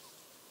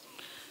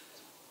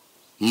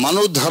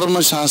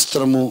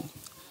 మనుధర్మశాస్త్రము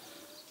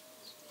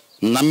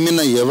నమ్మిన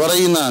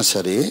ఎవరైనా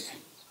సరే,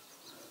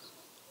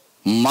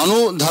 మను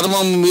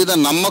ధర్మం మీద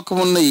నమ్మకం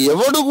ఉన్న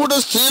ఎవడు కూడా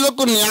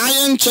స్త్రీలకు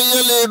న్యాయం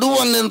చేయలేడు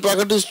అని నేను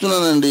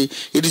ప్రకటిస్తున్నానండి.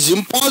 It is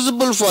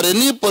impossible for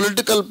any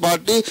political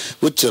party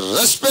which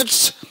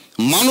respects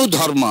మను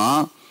ధర్మ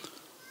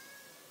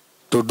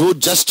to do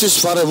justice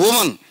for a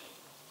women.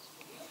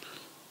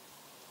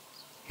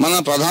 మన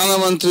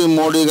ప్రధానమంత్రి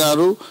మోడీ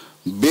గారు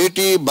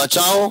బేటీ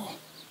బచావ్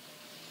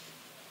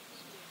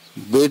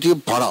బేటీ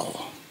పడావ్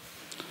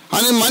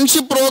అని మంచి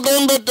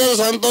ప్రోగ్రాం పెట్టారు,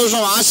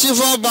 సంతోషం.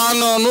 ఆసిఫా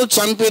బానును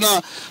చంపిన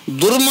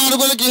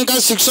దుర్మార్గులకి ఇంకా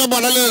శిక్ష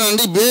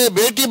పడలేదండి.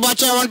 బేటీ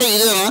బచావ్ అంటే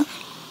ఇదేనా?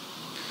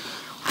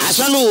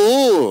 అసలు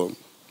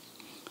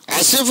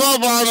ఆసిఫా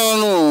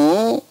బానును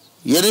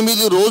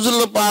 8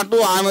 రోజుల పాటు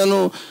ఆమెను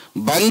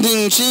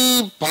బంధించి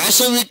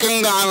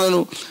పాశవికంగా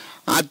ఆమెను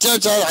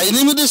అత్యాచారం.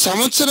 8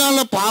 సంవత్సరాల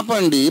పాప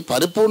అండి,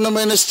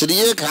 పరిపూర్ణమైన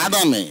స్త్రీయే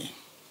కాదామె.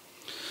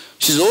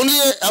 She only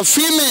a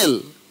female.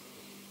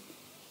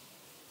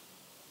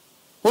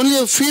 Only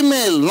a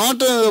female,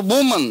 not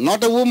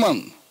a woman.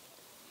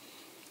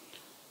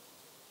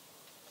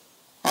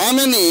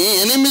 ఆమెని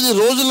 8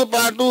 రోజుల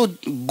పాటు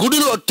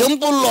గుడిలో,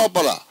 టెంపుల్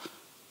లోపల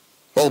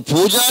ఒక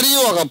పూజారి,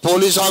 ఒక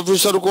పోలీస్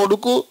ఆఫీసర్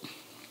కొడుకు,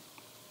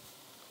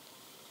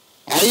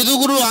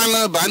 5గురు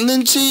ఆమెను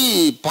బంధించి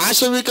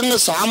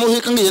పాశవికంగా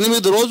సామూహికంగా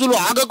 8 రోజులు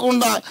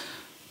ఆగకుండా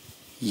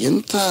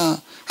ఎంత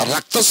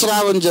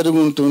రక్తస్రావం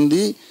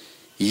జరుగుతుంది.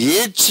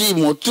 ఏడ్చి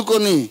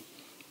మొత్తుకొని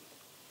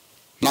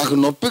నాకు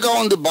నొప్పిగా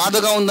ఉంది,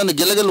 బాధగా ఉందని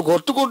గిలగిలు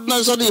కొట్టుకుంటున్నా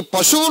సరే ఈ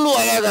పశువులు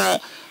అలాగా.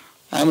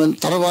 ఆమె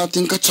తర్వాత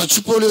ఇంకా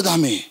చచ్చిపోలేదు.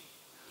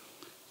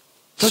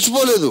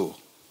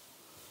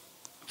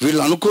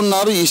 వీళ్ళు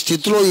అనుకున్నారు ఈ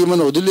స్థితిలో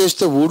ఈమెను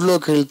వదిలేస్తే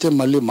ఊళ్ళోకి వెళ్తే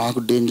మళ్ళీ మాకు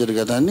డేంజర్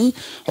కదా అని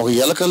ఒక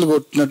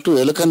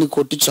ఎలకని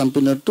కొట్టి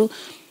చంపినట్టు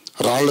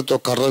రాళ్లతో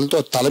కర్రలతో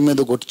తల మీద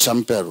కొట్టి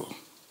చంపారు.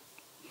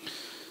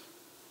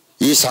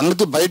 ఈ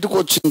సంగతి బయటకు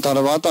వచ్చిన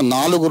తర్వాత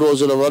 4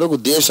 రోజుల వరకు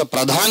దేశ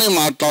ప్రధాని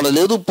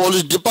మాట్లాడలేదు,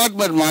 పోలీస్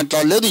డిపార్ట్మెంట్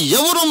మాట్లాడలేదు,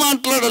 ఎవరు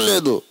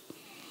మాట్లాడలేదు.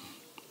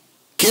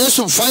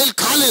 కేసు ఫైల్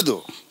కాలేదు.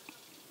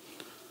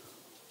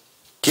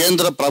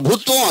 కేంద్ర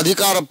ప్రభుత్వం,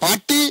 అధికార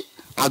పార్టీ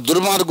ఆ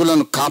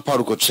దుర్మార్గులను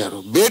కాపాడుకొచ్చారు.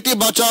 బేటీ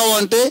బచావ్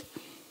అంటే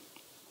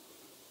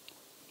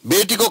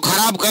బేటీకో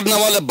ఖరాబ్ కర్న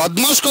వాళ్ళ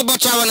బద్మాష్కో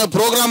బచావ్ అనే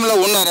ప్రోగ్రాంలో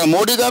ఉన్నారా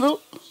మోడీ గారు?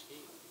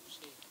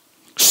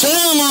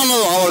 Shame on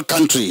our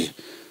country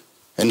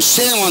and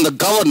shame on the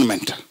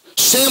government.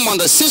 Shame on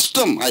the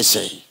system, I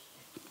say.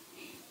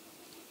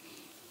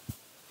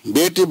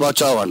 Beti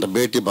Bachao అంట,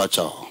 బేటీ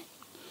బచావ్.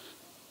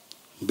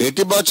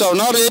 బేటీ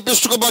బచావ్నా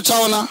రేపిస్టుకు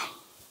బచావ్నా?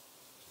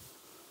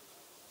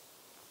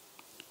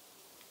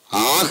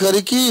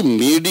 ఆఖరికి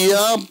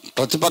మీడియా,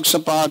 ప్రతిపక్ష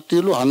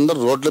పార్టీలు అందరు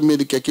రోడ్ల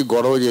మీదకి ఎక్కి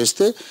గొడవ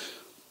చేస్తే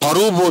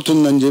పరువు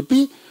పోతుందని చెప్పి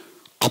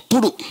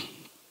అప్పుడు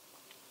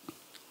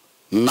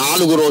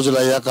 4 రోజులు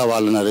అయ్యాక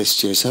వాళ్ళని అరెస్ట్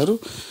చేశారు.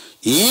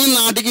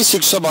 ఈనాటికి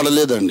శిక్ష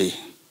పడలేదండి.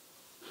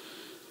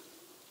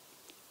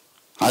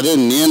 అదే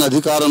నేను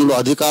అధికారంలో,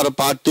 అధికార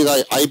పార్టీగా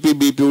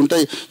ఐపీబీపీ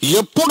ఉంటాయి,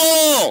 ఎప్పుడో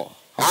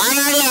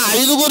ఆనాడు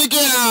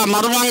 5గురికి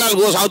మర్మాంగాలు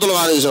గోసాతులు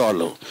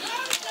వారేసేవాళ్ళు.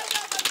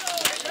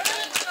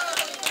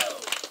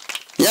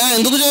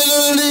 ఎందుకు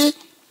చేయలేదండి?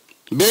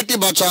 బేటీ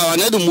బచావ్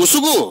అనేది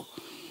ముసుగు,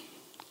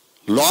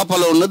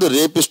 లోపల ఉన్నది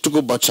రేపిస్టుకు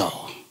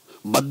బచావ్,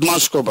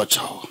 బద్మాష్కో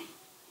బచావ్.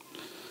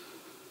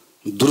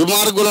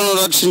 దుర్మార్గులను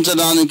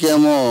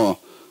రక్షించడానికేమో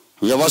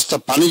వ్యవస్థ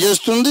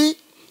పనిచేస్తుంది,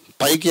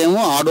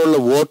 పైకేమో ఆడోళ్ళ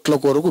ఓట్ల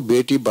కొరకు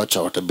బేటీ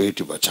బచావ్ అట,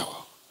 బేటీ బచావ్.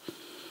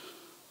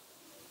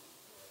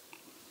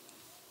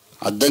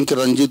 అద్దంకి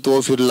రంజిత్,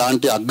 ఓఫిర్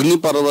లాంటి అగ్ని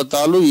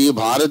పర్వతాలు ఈ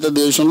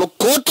భారతదేశంలో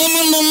కోట్ల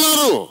మంది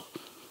ఉన్నారు.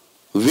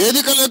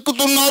 వేదికలు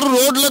ఎక్కుతున్నారు,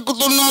 రోడ్లు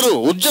ఎక్కుతున్నారు,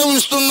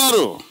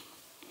 ఉద్యమిస్తున్నారు.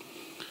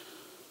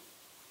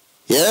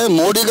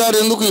 మోడీ గారు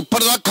ఎందుకు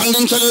ఇప్పటిదాకా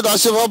ఖండించలేదు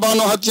ఆసిఫా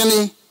బాను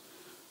హత్యని?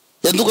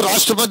 ఎందుకు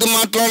రాష్ట్రపతి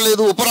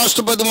మాట్లాడలేదు,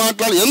 ఉపరాష్ట్రపతి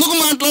ఎందుకు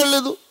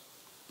మాట్లాడలేదు?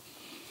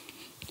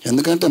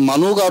 ఎందుకంటే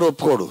మను గారు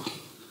ఒప్పుకోడు.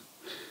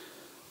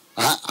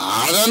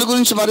 ఆదాని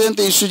గురించి మరింత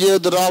ఇష్యూ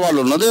చేయొద్దురా, వాళ్ళు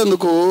ఉన్నదే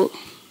ఎందుకు.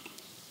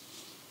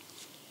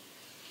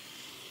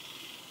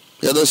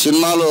 ఏదో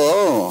సినిమాలో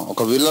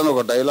ఒక విలన్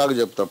ఒక డైలాగ్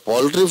చెప్తా,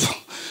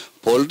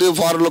 పౌల్ట్రీ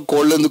ఫార్మ్లో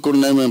కోళ్ళు ఎందుకు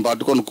ఉన్నాయి, మేము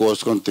పట్టుకొని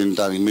కోసుకొని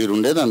తింటాను, మీరు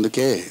ఉండేది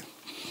అందుకే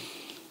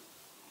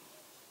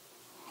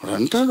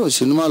అంటాడు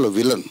సినిమాలో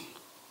విలన్.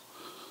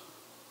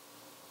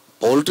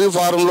 పౌల్ట్రీ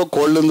ఫారంలో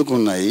కోళ్ళు ఎందుకు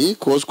ఉన్నాయి,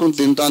 కోసుకొని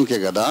తినటానికే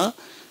కదా.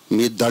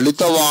 మీ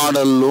దళిత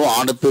వాడల్లో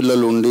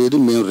ఆడపిల్లలు ఉండేది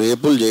మేము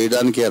రేపులు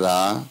చేయడానికేరా.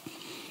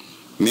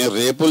 మేము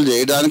రేపులు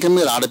చేయడానికే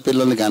మీరు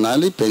ఆడపిల్లల్ని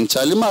కనాలి,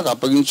 పెంచాలి, మాకు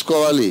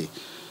అప్పగించుకోవాలి.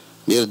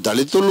 మీరు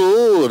దళితులు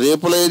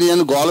రేపులేది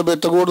అని గోల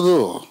పెట్టకూడదు,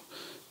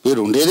 మీరు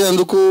ఉండేది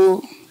ఎందుకు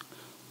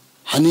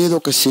అనేది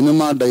ఒక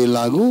సినిమా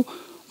డైలాగు.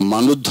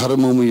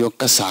 మనుధర్మము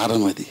యొక్క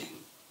సారం అది.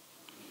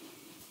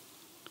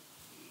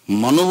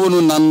 మనువును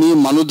నమ్మి,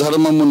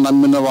 మనుధర్మము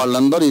నమ్మిన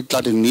వాళ్ళందరూ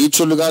ఇట్లాంటి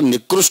నీచులుగా,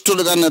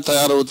 నికృష్టులుగానే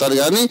తయారవుతారు.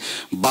 కానీ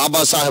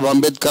బాబాసాహెబ్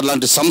అంబేద్కర్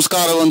లాంటి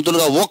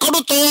సంస్కారవంతులుగా ఒకడు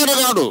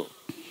తయారుగాడు.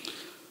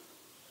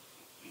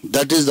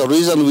 That is the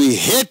reason we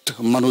hate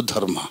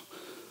మనుధర్మ.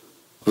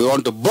 We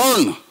want to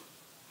burn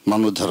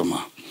మనుధర్మ.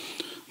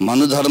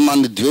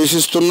 మనుధర్మాన్ని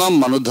ద్వేషిస్తున్నాం,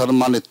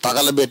 మనుధర్మాన్ని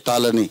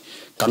తగలబెట్టాలని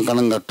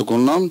కంకణం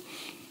కట్టుకున్నాం.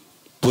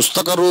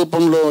 పుస్తక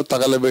రూపంలో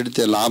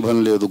తగలబెడితే లాభం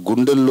లేదు,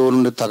 గుండెల్లో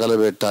నుండి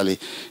తగలబెట్టాలి.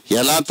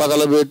 ఎలా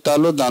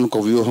తగలబెట్టాలో దానికి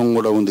ఒక వ్యూహం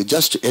కూడా ఉంది.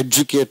 Just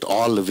educate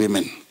all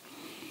women.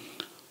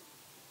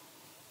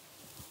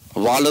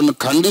 వాళ్ళను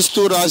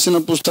ఖండిస్తూ రాసిన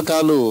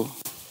పుస్తకాలు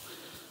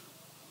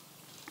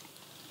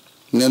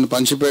నేను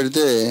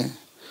పంచిపెడితే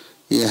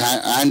ఈ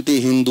యాంటీ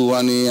హిందూ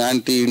అని,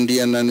 యాంటీ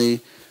ఇండియన్ అని,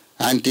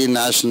 యాంటీ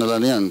నేషనల్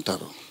అని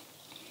అంటారు.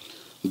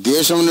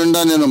 దేశం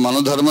నిండా నేను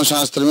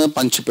మనధర్మశాస్త్రమే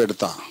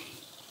పంచిపెడతా.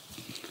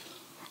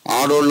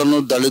 ఆడోళ్లను,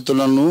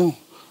 దళితులను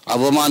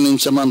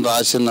అవమానించమని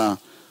రాసిన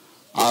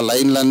ఆ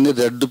లైన్లన్నీ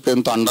రెడ్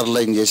పెన్తో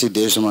అండర్లైన్ చేసి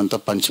దేశం అంతా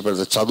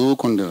పంచిపెడతా.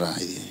 చదువుకుండిరా,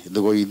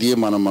 ఇదిగో ఇది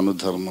మన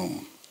మనుధర్మం.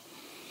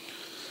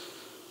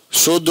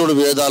 శూద్రుడు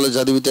వేదాలు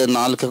చదివితే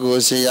నాలుకకు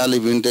వేసేయాలి,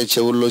 వింటే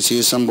చెవుల్లో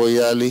సీసం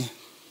పోయాలి.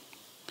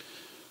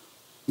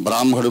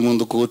 బ్రాహ్మడి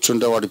ముందు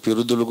కూర్చుంటే వాడి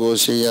పిరుదులు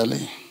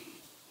కోసేయాలి.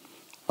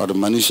 వాడు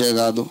మనిషే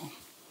కాదు.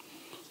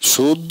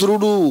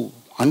 శూద్రుడు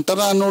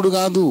అంటరా అన్నోడు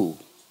కాదు.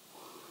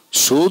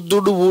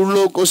 శూద్రుడు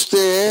ఊళ్ళోకి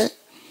వస్తే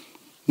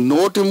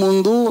నోటి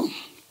ముందు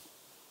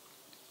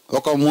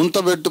ఒక ముంత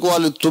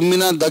పెట్టుకోవాలి,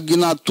 తుమ్మినా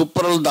దగ్గినా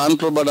తుప్పరలు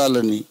దాంట్లో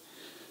పడాలని.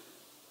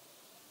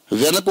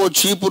 వెనక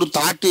చీపురు,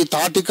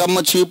 తాటి కమ్మ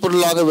చీపురు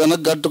లాగా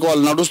వెనక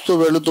కట్టుకోవాలి. నడుస్తూ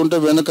వెళుతుంటే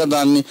వెనక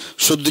దాన్ని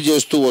శుద్ధి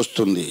చేస్తూ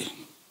వస్తుంది.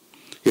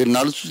 ఈ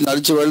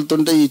నడిచి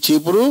వెళుతుంటే ఈ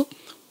చీపురు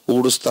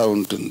ఊడుస్తూ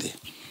ఉంటుంది.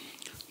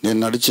 నేను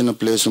నడిచిన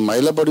ప్లేసు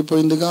మైల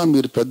పడిపోయిందిగా.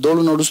 మీరు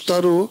పెద్దోళ్ళు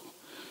నడుస్తారు,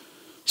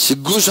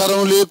 సిగ్గు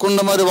శరం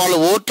లేకుండా మరి వాళ్ళు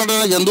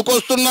ఓట్లడానికి ఎందుకు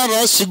వస్తున్నారా?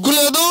 సిగ్గు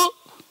లేదు.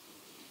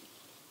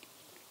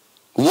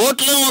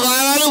 ఓట్లేమో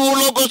కావాలి,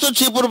 ఊళ్ళోకి వస్తే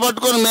చీపురు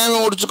పట్టుకొని మేమే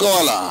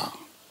ఊడ్చుకోవాలా?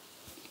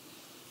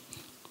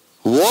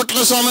 ఓట్ల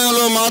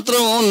సమయంలో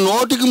మాత్రం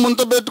నోటికి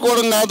ముంత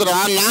పెట్టుకోవడం కాదురా,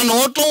 నా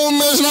నోట్లో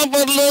ఉమ్మేసినా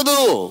పర్లేదు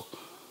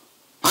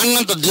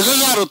అన్నంత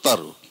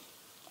దిగజారుతారు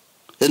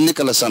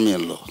ఎన్నికల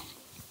సమయంలో.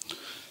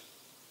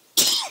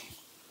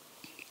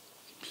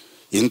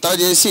 ఇంత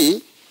చేసి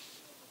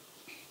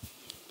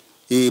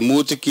ఈ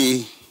మూతికి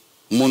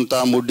ముంత,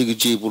 ముడ్డికి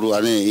చీపురు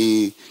అనే ఈ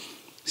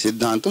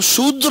సిద్ధాంతం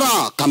శూద్ర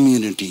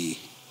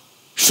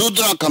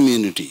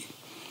community,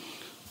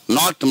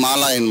 not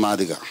Mala and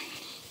Madiga.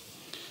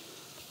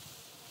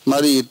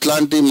 మరి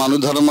ఇట్లాంటి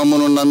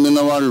మనుధర్మమును నమ్మిన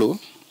వాళ్ళు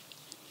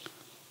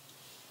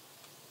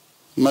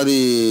మరి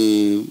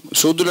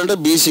శూద్రులు అంటే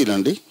బీసీలు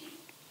అండి.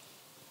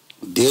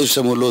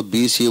 దేశంలో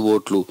బీసీ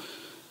ఓట్లు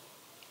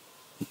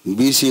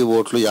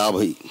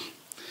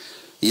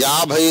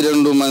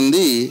 52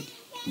 మంది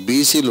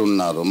బీసీలు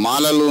ఉన్నారు.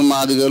 మాలలు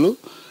మాదిగలు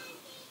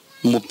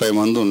 30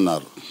 మంది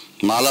ఉన్నారు.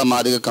 మాలా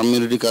మాదిగ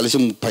కమ్యూనిటీ కలిసి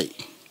 30,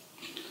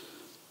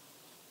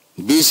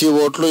 బీసీ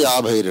ఓట్లు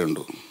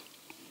 52.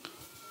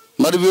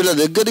 మరి వీళ్ళ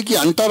దగ్గరికి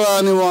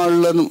అంటరాని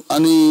వాళ్ళను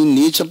అని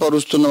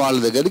నీచపరుస్తున్న వాళ్ళ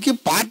దగ్గరికి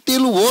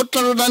పార్టీలు ఓట్లు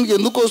అడగడానికి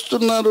ఎందుకు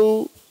వస్తున్నారు?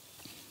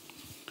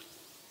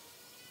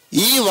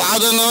 ఈ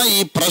వాదన, ఈ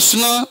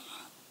ప్రశ్న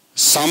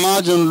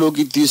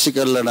సమాజంలోకి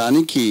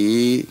తీసుకెళ్ళడానికి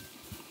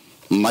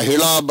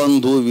మహిళా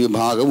బంధు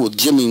విభాగం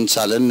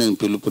ఉద్యమించాలని నేను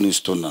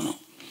పిలుపునిస్తున్నాను.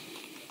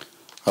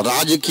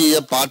 రాజకీయ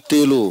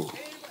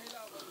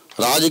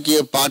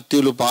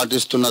పార్టీలు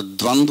పాటిస్తున్న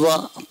ద్వంద్వ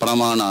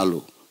ప్రమాణాలు,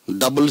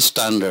 డబుల్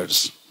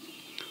స్టాండర్డ్స్,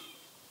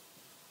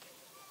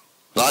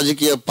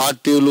 రాజకీయ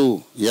పార్టీలు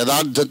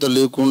యథార్థత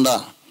లేకుండా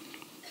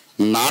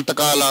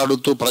నాటకాలు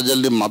ఆడుతూ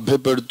ప్రజల్ని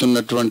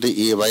మభ్యపెడుతున్నటువంటి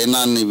ఈ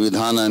వైనాన్ని,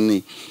 విధానాన్ని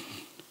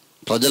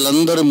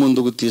ప్రజలందరి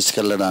ముందుకు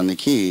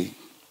తీసుకెళ్ళడానికి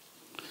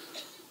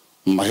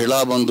మహిళా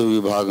బంధు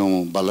విభాగం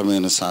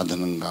బలమైన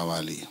సాధనం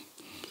కావాలి.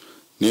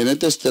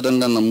 నేనైతే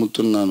స్థిరంగా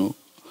నమ్ముతున్నాను,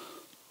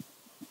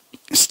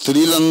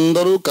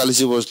 స్త్రీలందరూ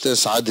కలిసి వస్తే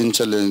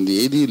సాధించలేనిది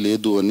ఏదీ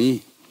లేదు అని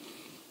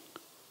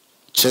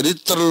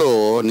చరిత్రలో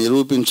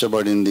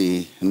నిరూపించబడింది.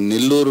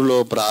 నెల్లూరులో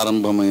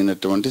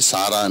ప్రారంభమైనటువంటి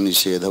సారా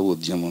నిషేధ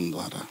ఉద్యమం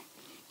ద్వారా.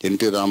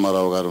 ఎన్టీ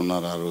రామారావు గారు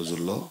ఉన్నారు ఆ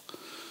రోజుల్లో.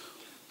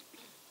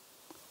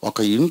 ఒక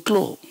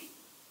ఇంట్లో,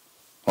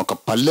 ఒక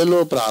పల్లెలో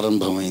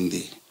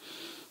ప్రారంభమైంది.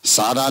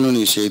 సారాను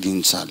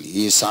నిషేధించాలి.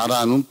 ఈ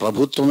సారాను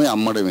ప్రభుత్వమే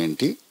అమ్మడం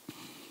ఏంటి?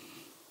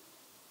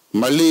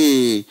 మళ్ళీ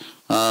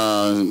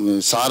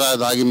సారా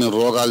తాగి మేము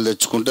రోగాలు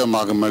తెచ్చుకుంటే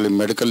మాకు మళ్ళీ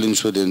మెడికల్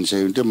ఇన్సూరెన్స్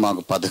ఏంటి?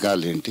 మాకు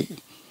పథకాలు ఏంటి?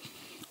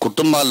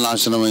 కుటుంబాలు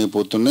నాశనం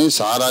అయిపోతున్నాయి.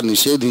 సారా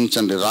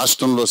నిషేధించండి,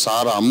 రాష్ట్రంలో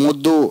సారా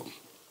అమ్మొద్దు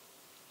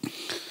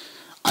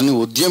అని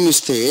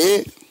ఉద్యమిస్తే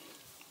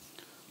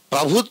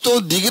ప్రభుత్వం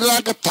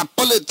దిగిరాక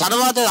తప్పలేదు.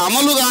 తర్వాత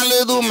అమలు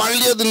కాలేదు,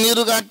 మళ్ళీ అది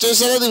నీరు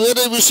కాచేసేది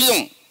వేరే విషయం.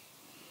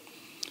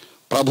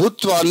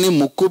 ప్రభుత్వాన్ని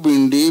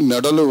ముక్కుబిండి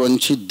మెడలు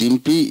వంచి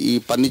దింపి ఈ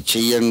పని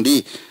చెయ్యండి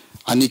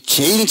అని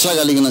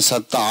చేయించగలిగిన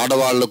సత్తా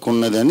ఆడవాళ్లకు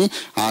ఉన్నదని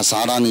ఆ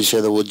సారా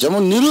నిషేధ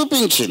ఉద్యమం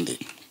నిరూపించింది.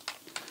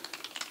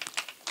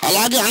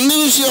 అలాగే అన్ని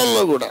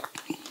విషయాల్లో కూడా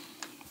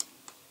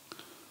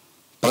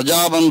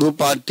ప్రజాబంధు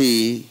పార్టీ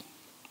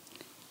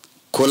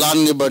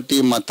కులాన్ని బట్టి,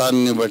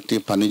 మతాన్ని బట్టి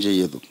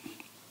పనిచేయదు.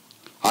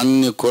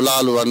 అన్ని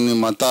కులాలు, అన్ని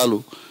మతాలు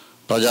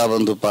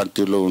ప్రజాబంధు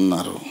పార్టీలో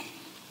ఉన్నారు.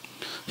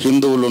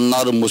 హిందువులు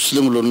ఉన్నారు,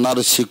 ముస్లింలు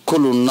ఉన్నారు,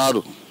 సిక్కులు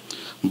ఉన్నారు,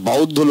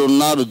 బౌద్ధులు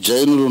ఉన్నారు,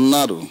 జైనులు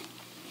ఉన్నారు.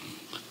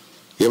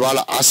 ఇవాళ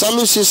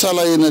అసలు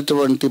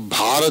సిసలైనటువంటి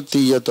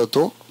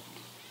భారతీయతతో,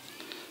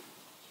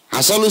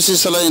 అసలు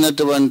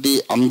సిసలైనటువంటి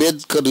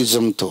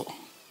అంబేద్కరిజంతో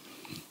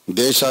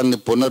దేశాన్ని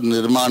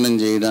పునర్నిర్మాణం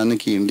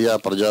చేయడానికి ఇండియా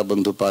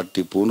ప్రజాబంధు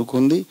పార్టీ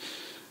పూనుకుంది.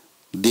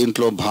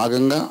 దీంట్లో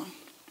భాగంగా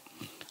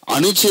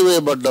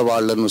అణిచివేయబడ్డ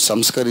వాళ్లను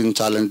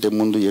సంస్కరించాలంటే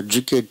ముందు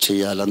ఎడ్యుకేట్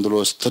చేయాలి. అందులో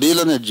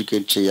స్త్రీలను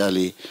ఎడ్యుకేట్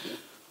చేయాలి.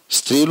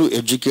 స్త్రీలు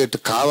ఎడ్యుకేట్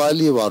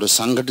కావాలి, వారు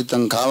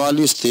సంఘటితం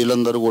కావాలి.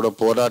 స్త్రీలందరూ కూడా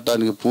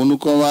పోరాటానికి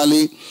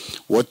పూనుకోవాలి.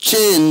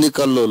 వచ్చే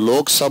ఎన్నికల్లో,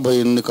 లోక్సభ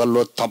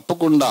ఎన్నికల్లో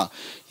తప్పకుండా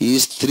ఈ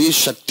స్త్రీ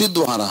శక్తి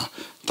ద్వారా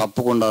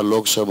తప్పకుండా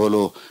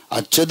లోక్సభలో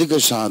అత్యధిక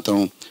శాతం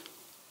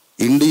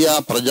ఇండియా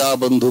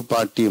ప్రజాబంధు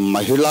పార్టీ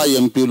మహిళా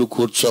ఎంపీలు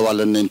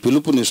కూర్చోవాలని నేను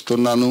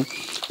పిలుపునిస్తున్నాను.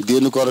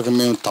 దీని కొరకు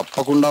మేము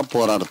తప్పకుండా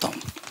పోరాడతాం.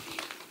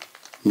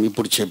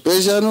 ఇప్పుడు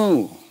చెప్పేశాను.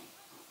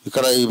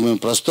 ఇక్కడ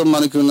ప్రస్తుతం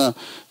మనకి ఉన్న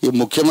ఈ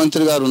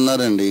ముఖ్యమంత్రి గారు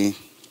ఉన్నారండి.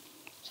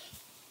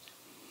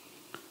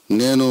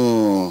 నేను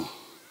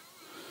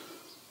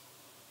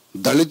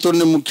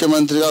దళితుడిని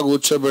ముఖ్యమంత్రిగా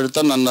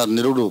కూర్చోబెడతాను అన్నారు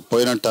నిరుడు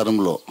పోయిన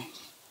టర్మ్లో.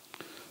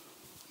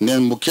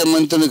 నేను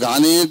ముఖ్యమంత్రిని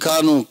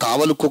కాను,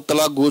 కావలి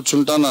కుక్కలా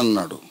కూర్చుంటాను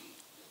అన్నాడు.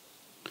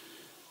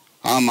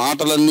 ఆ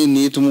మాటలన్నీ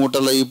నీటి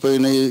మూటలు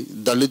అయిపోయినాయి.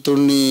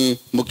 దళితుడిని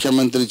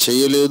ముఖ్యమంత్రి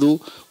చేయలేదు.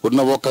 ఉన్న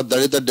ఒక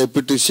దళిత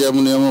డిప్యూటీ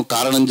సీఎంనేమో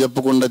కారణం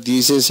చెప్పకుండా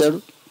తీసేశాడు.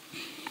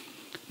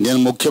 నేను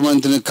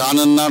ముఖ్యమంత్రిని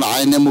కానన్నాడు,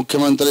 ఆయనే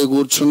ముఖ్యమంత్రి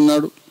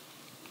కూర్చున్నాడు.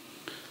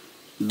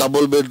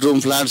 డబుల్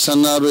బెడ్రూమ్ ఫ్లాట్స్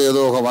అన్నారు,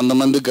 ఏదో ఒక 100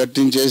 మంది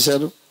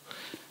కట్టించేశారు,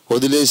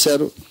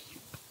 వదిలేశారు.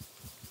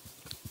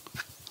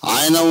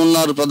 ఆయన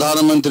ఉన్నారు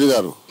ప్రధానమంత్రి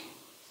గారు.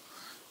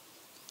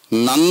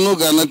 నన్ను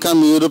గనక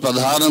మీరు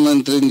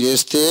ప్రధానమంత్రిని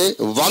చేస్తే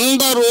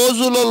 100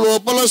 రోజుల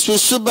లోపల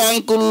స్విస్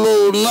బ్యాంకుల్లో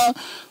ఉన్న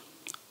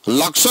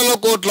లక్షల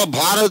కోట్ల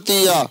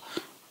భారతీయ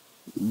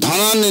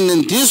ధనాన్ని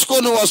నేను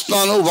తీసుకొని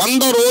వస్తాను,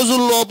 100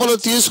 రోజుల లోపల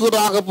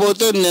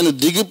తీసుకురాకపోతే నేను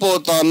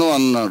దిగిపోతాను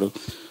అన్నాడు.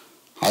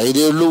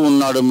 5 ఏళ్ళు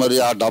ఉన్నాడు. మరి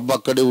ఆ డబ్బు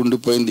అక్కడే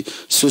ఉండిపోయింది.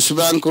 స్విస్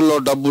బ్యాంకుల్లో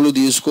డబ్బులు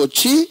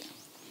తీసుకొచ్చి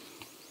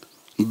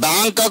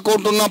బ్యాంక్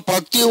అకౌంట్ ఉన్న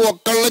ప్రతి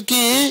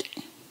ఒక్కళ్ళకి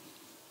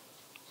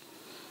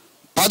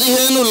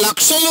 15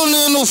 లక్షలు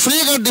నేను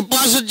ఫ్రీగా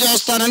డిపాజిట్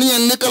చేస్తానని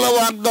ఎన్నికల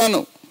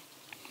వాగ్దానం.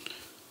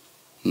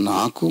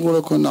 నాకు కూడా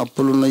కొన్ని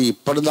అప్పులు ఉన్నాయి.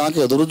 ఇప్పటిదాకా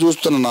ఎదురు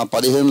చూస్తున్నా. నా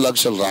 15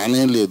 లక్షలు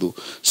రానే లేదు,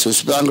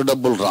 స్విస్ బ్యాంక్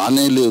డబ్బులు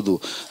రానే లేదు.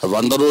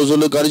 100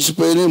 రోజులు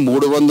గడిచిపోయినాయి,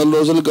 300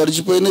 రోజులు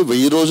గడిచిపోయినాయి,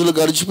 1000 రోజులు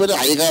గడిచిపోయినాయి.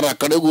 అయ్యగారు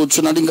అక్కడే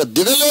కూర్చున్నాడు, ఇంకా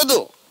దిగలేదు.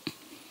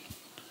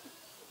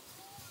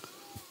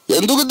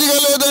 ఎందుకు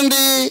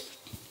దిగలేదండి?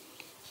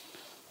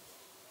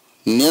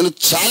 నేను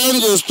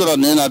ఛాలెంజ్ చేస్తున్నా.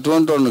 నేను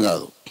అటువంటి వాడిని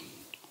కాదు.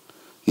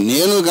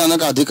 నేను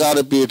గనక అధికార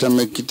పీఠం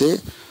ఎక్కితే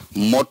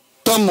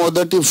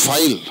మొట్టమొదటి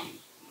ఫైల్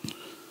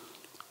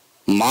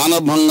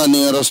మానభంగ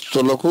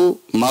నేరస్తులకు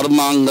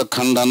మర్మాంగ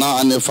ఖండన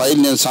అనే ఫైల్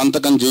నేను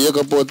సంతకం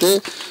చేయకపోతే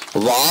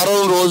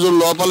వారం రోజుల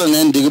లోపల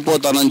నేను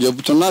దిగిపోతానని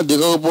చెబుతున్నా.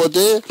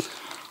 దిగకపోతే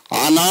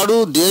ఆనాడు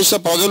దేశ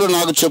ప్రజలు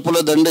నాకు చెప్పుల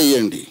దండ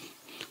వేయండి,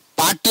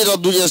 పార్టీ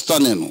రద్దు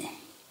చేస్తాను. నేను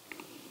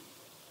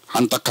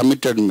అంత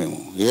కమిటెడ్. మేము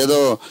ఏదో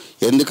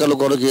ఎన్నికల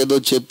కొరకు ఏదో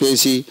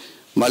చెప్పేసి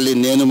మళ్ళీ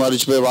నేను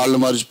మర్చిపోయి వాళ్ళు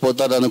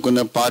మర్చిపోతారు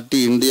అనుకునే పార్టీ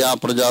ఇండియా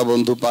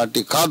ప్రజాబంధు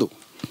పార్టీ కాదు.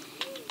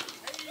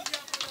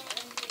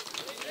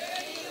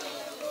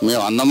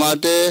 మేము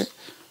అన్నమాటే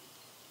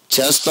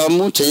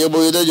చేస్తాము,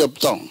 చేయబోయేదే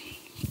చెప్తాం.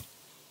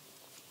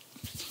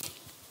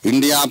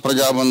 ఇండియా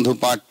ప్రజాబంధు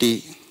పార్టీ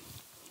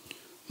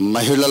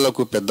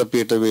మహిళలకు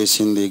పెద్దపీట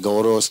వేసింది,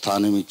 గౌరవ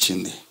స్థానం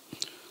ఇచ్చింది.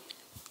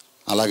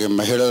 అలాగే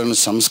మహిళలను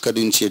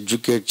సంస్కరించి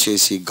ఎడ్యుకేట్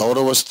చేసి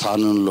గౌరవ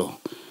స్థానంలో,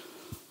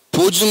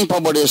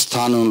 పూజింపబడే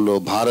స్థానంలో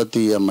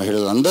భారతీయ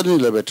మహిళలందరినీ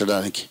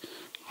నిలబెట్టడానికి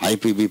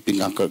ఐపీబీపీ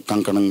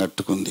కంకణం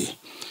కట్టుకుంది.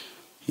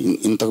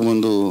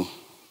 ఇంతకుముందు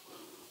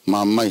మా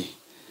అమ్మాయి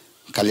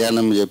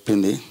కళ్యాణం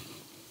చెప్పింది,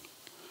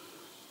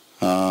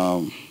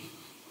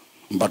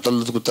 బట్టలు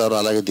ఉతుకుతారు,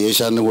 అలాగే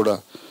దేశాన్ని కూడా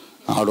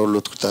ఆడవాళ్ళు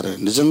ఉతుకుతారు.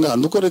 నిజంగా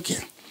అందుకొరకే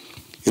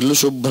ఇల్లు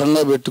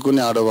శుభ్రంగా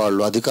పెట్టుకుని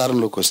ఆడవాళ్ళు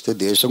అధికారంలోకి వస్తే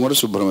దేశం కూడా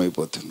శుభ్రం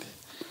అయిపోతుంది.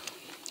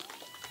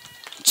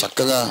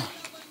 చక్కగా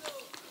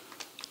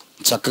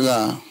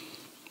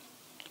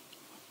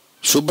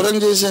శుభ్రం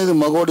చేసేది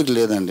మగవాడికి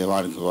లేదండి.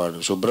 వాడు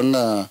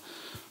శుభ్రంగా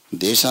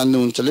దేశాన్ని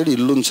ఉంచలేడు,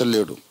 ఇల్లు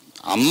ఉంచలేడు.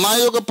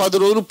 అమ్మాయి ఒక 10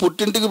 రోజులు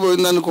పుట్టింటికి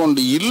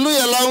పోయిందనుకోండి, ఇల్లు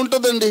ఎలా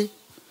ఉంటుందండి?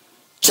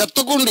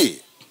 చెత్తకుండి.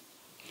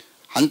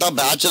 అంతా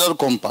బ్యాచులర్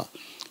కొంప.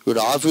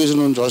 వీడు ఆఫీసు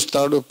నుంచి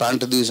వస్తాడు,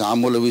 ప్యాంటు తీసి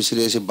ఆమూల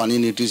విసిరేసి,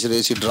 బనీని ఇటు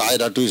విసిరేసి,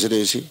 డ్రాయర్ అటు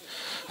విసిరేసి,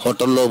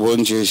 హోటల్లో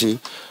భోజనం చేసి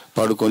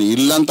పడుకొని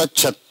ఇల్లంతా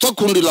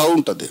చెత్తకుండిలా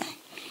ఉంటుంది.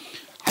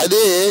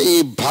 అదే ఈ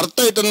భర్త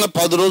ఎటన్నా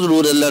 10 రోజులు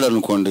ఊరు వెళ్ళాడు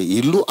అనుకోండి,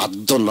 ఇల్లు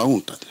అద్దంలా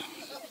ఉంటుంది.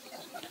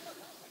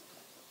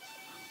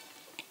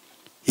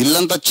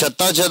 ఇల్లంతా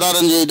చెత్తా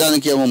చెదారం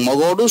చేయడానికి ఏమో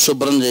మగోడు,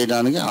 శుభ్రం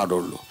చేయడానికి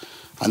ఆడోళ్ళు.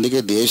 అందుకే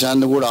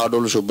దేశాన్ని కూడా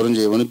ఆడోళ్ళు శుభ్రం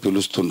చేయమని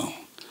పిలుస్తున్నాం.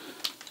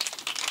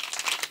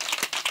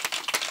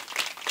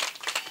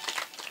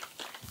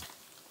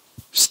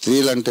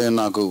 స్త్రీలంటే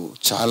నాకు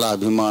చాలా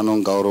అభిమానం,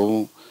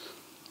 గౌరవం,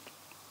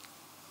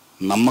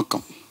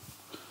 నమ్మకం.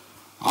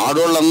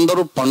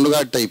 ఆడోళ్ళందరూ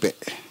పండుగ టైపే.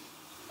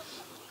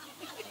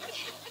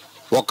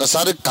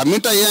 ఒక్కసారి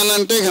కమిట్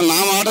అయ్యానంటే ఇక నా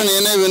మాట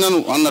నేనే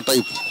వినను అన్న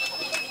టైపు.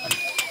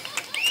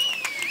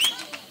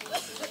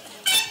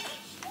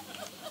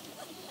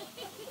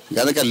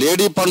 కనుక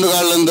లేడీ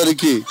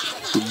పండుగలందరికీ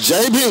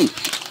జై భీమ్.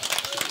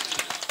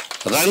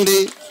 రండి,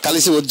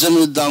 కలిసి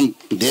ఉద్యమిద్దాం,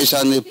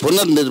 దేశాన్ని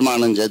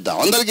పునర్నిర్మాణం చేద్దాం.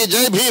 అందరికీ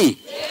జై భీమ్.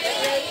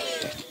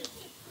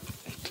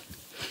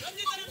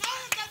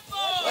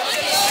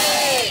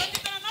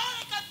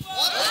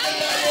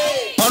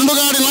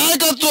 పండుగాడి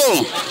నాయకత్వం.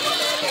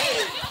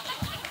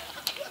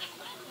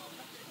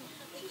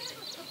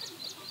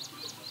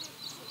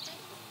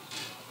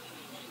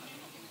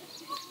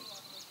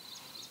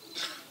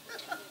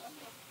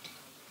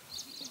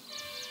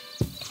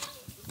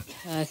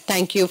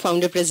 Thank you,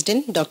 Founder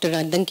President Dr.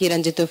 Addanki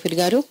Ranjit Ophir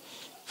garu,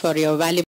 for your valuable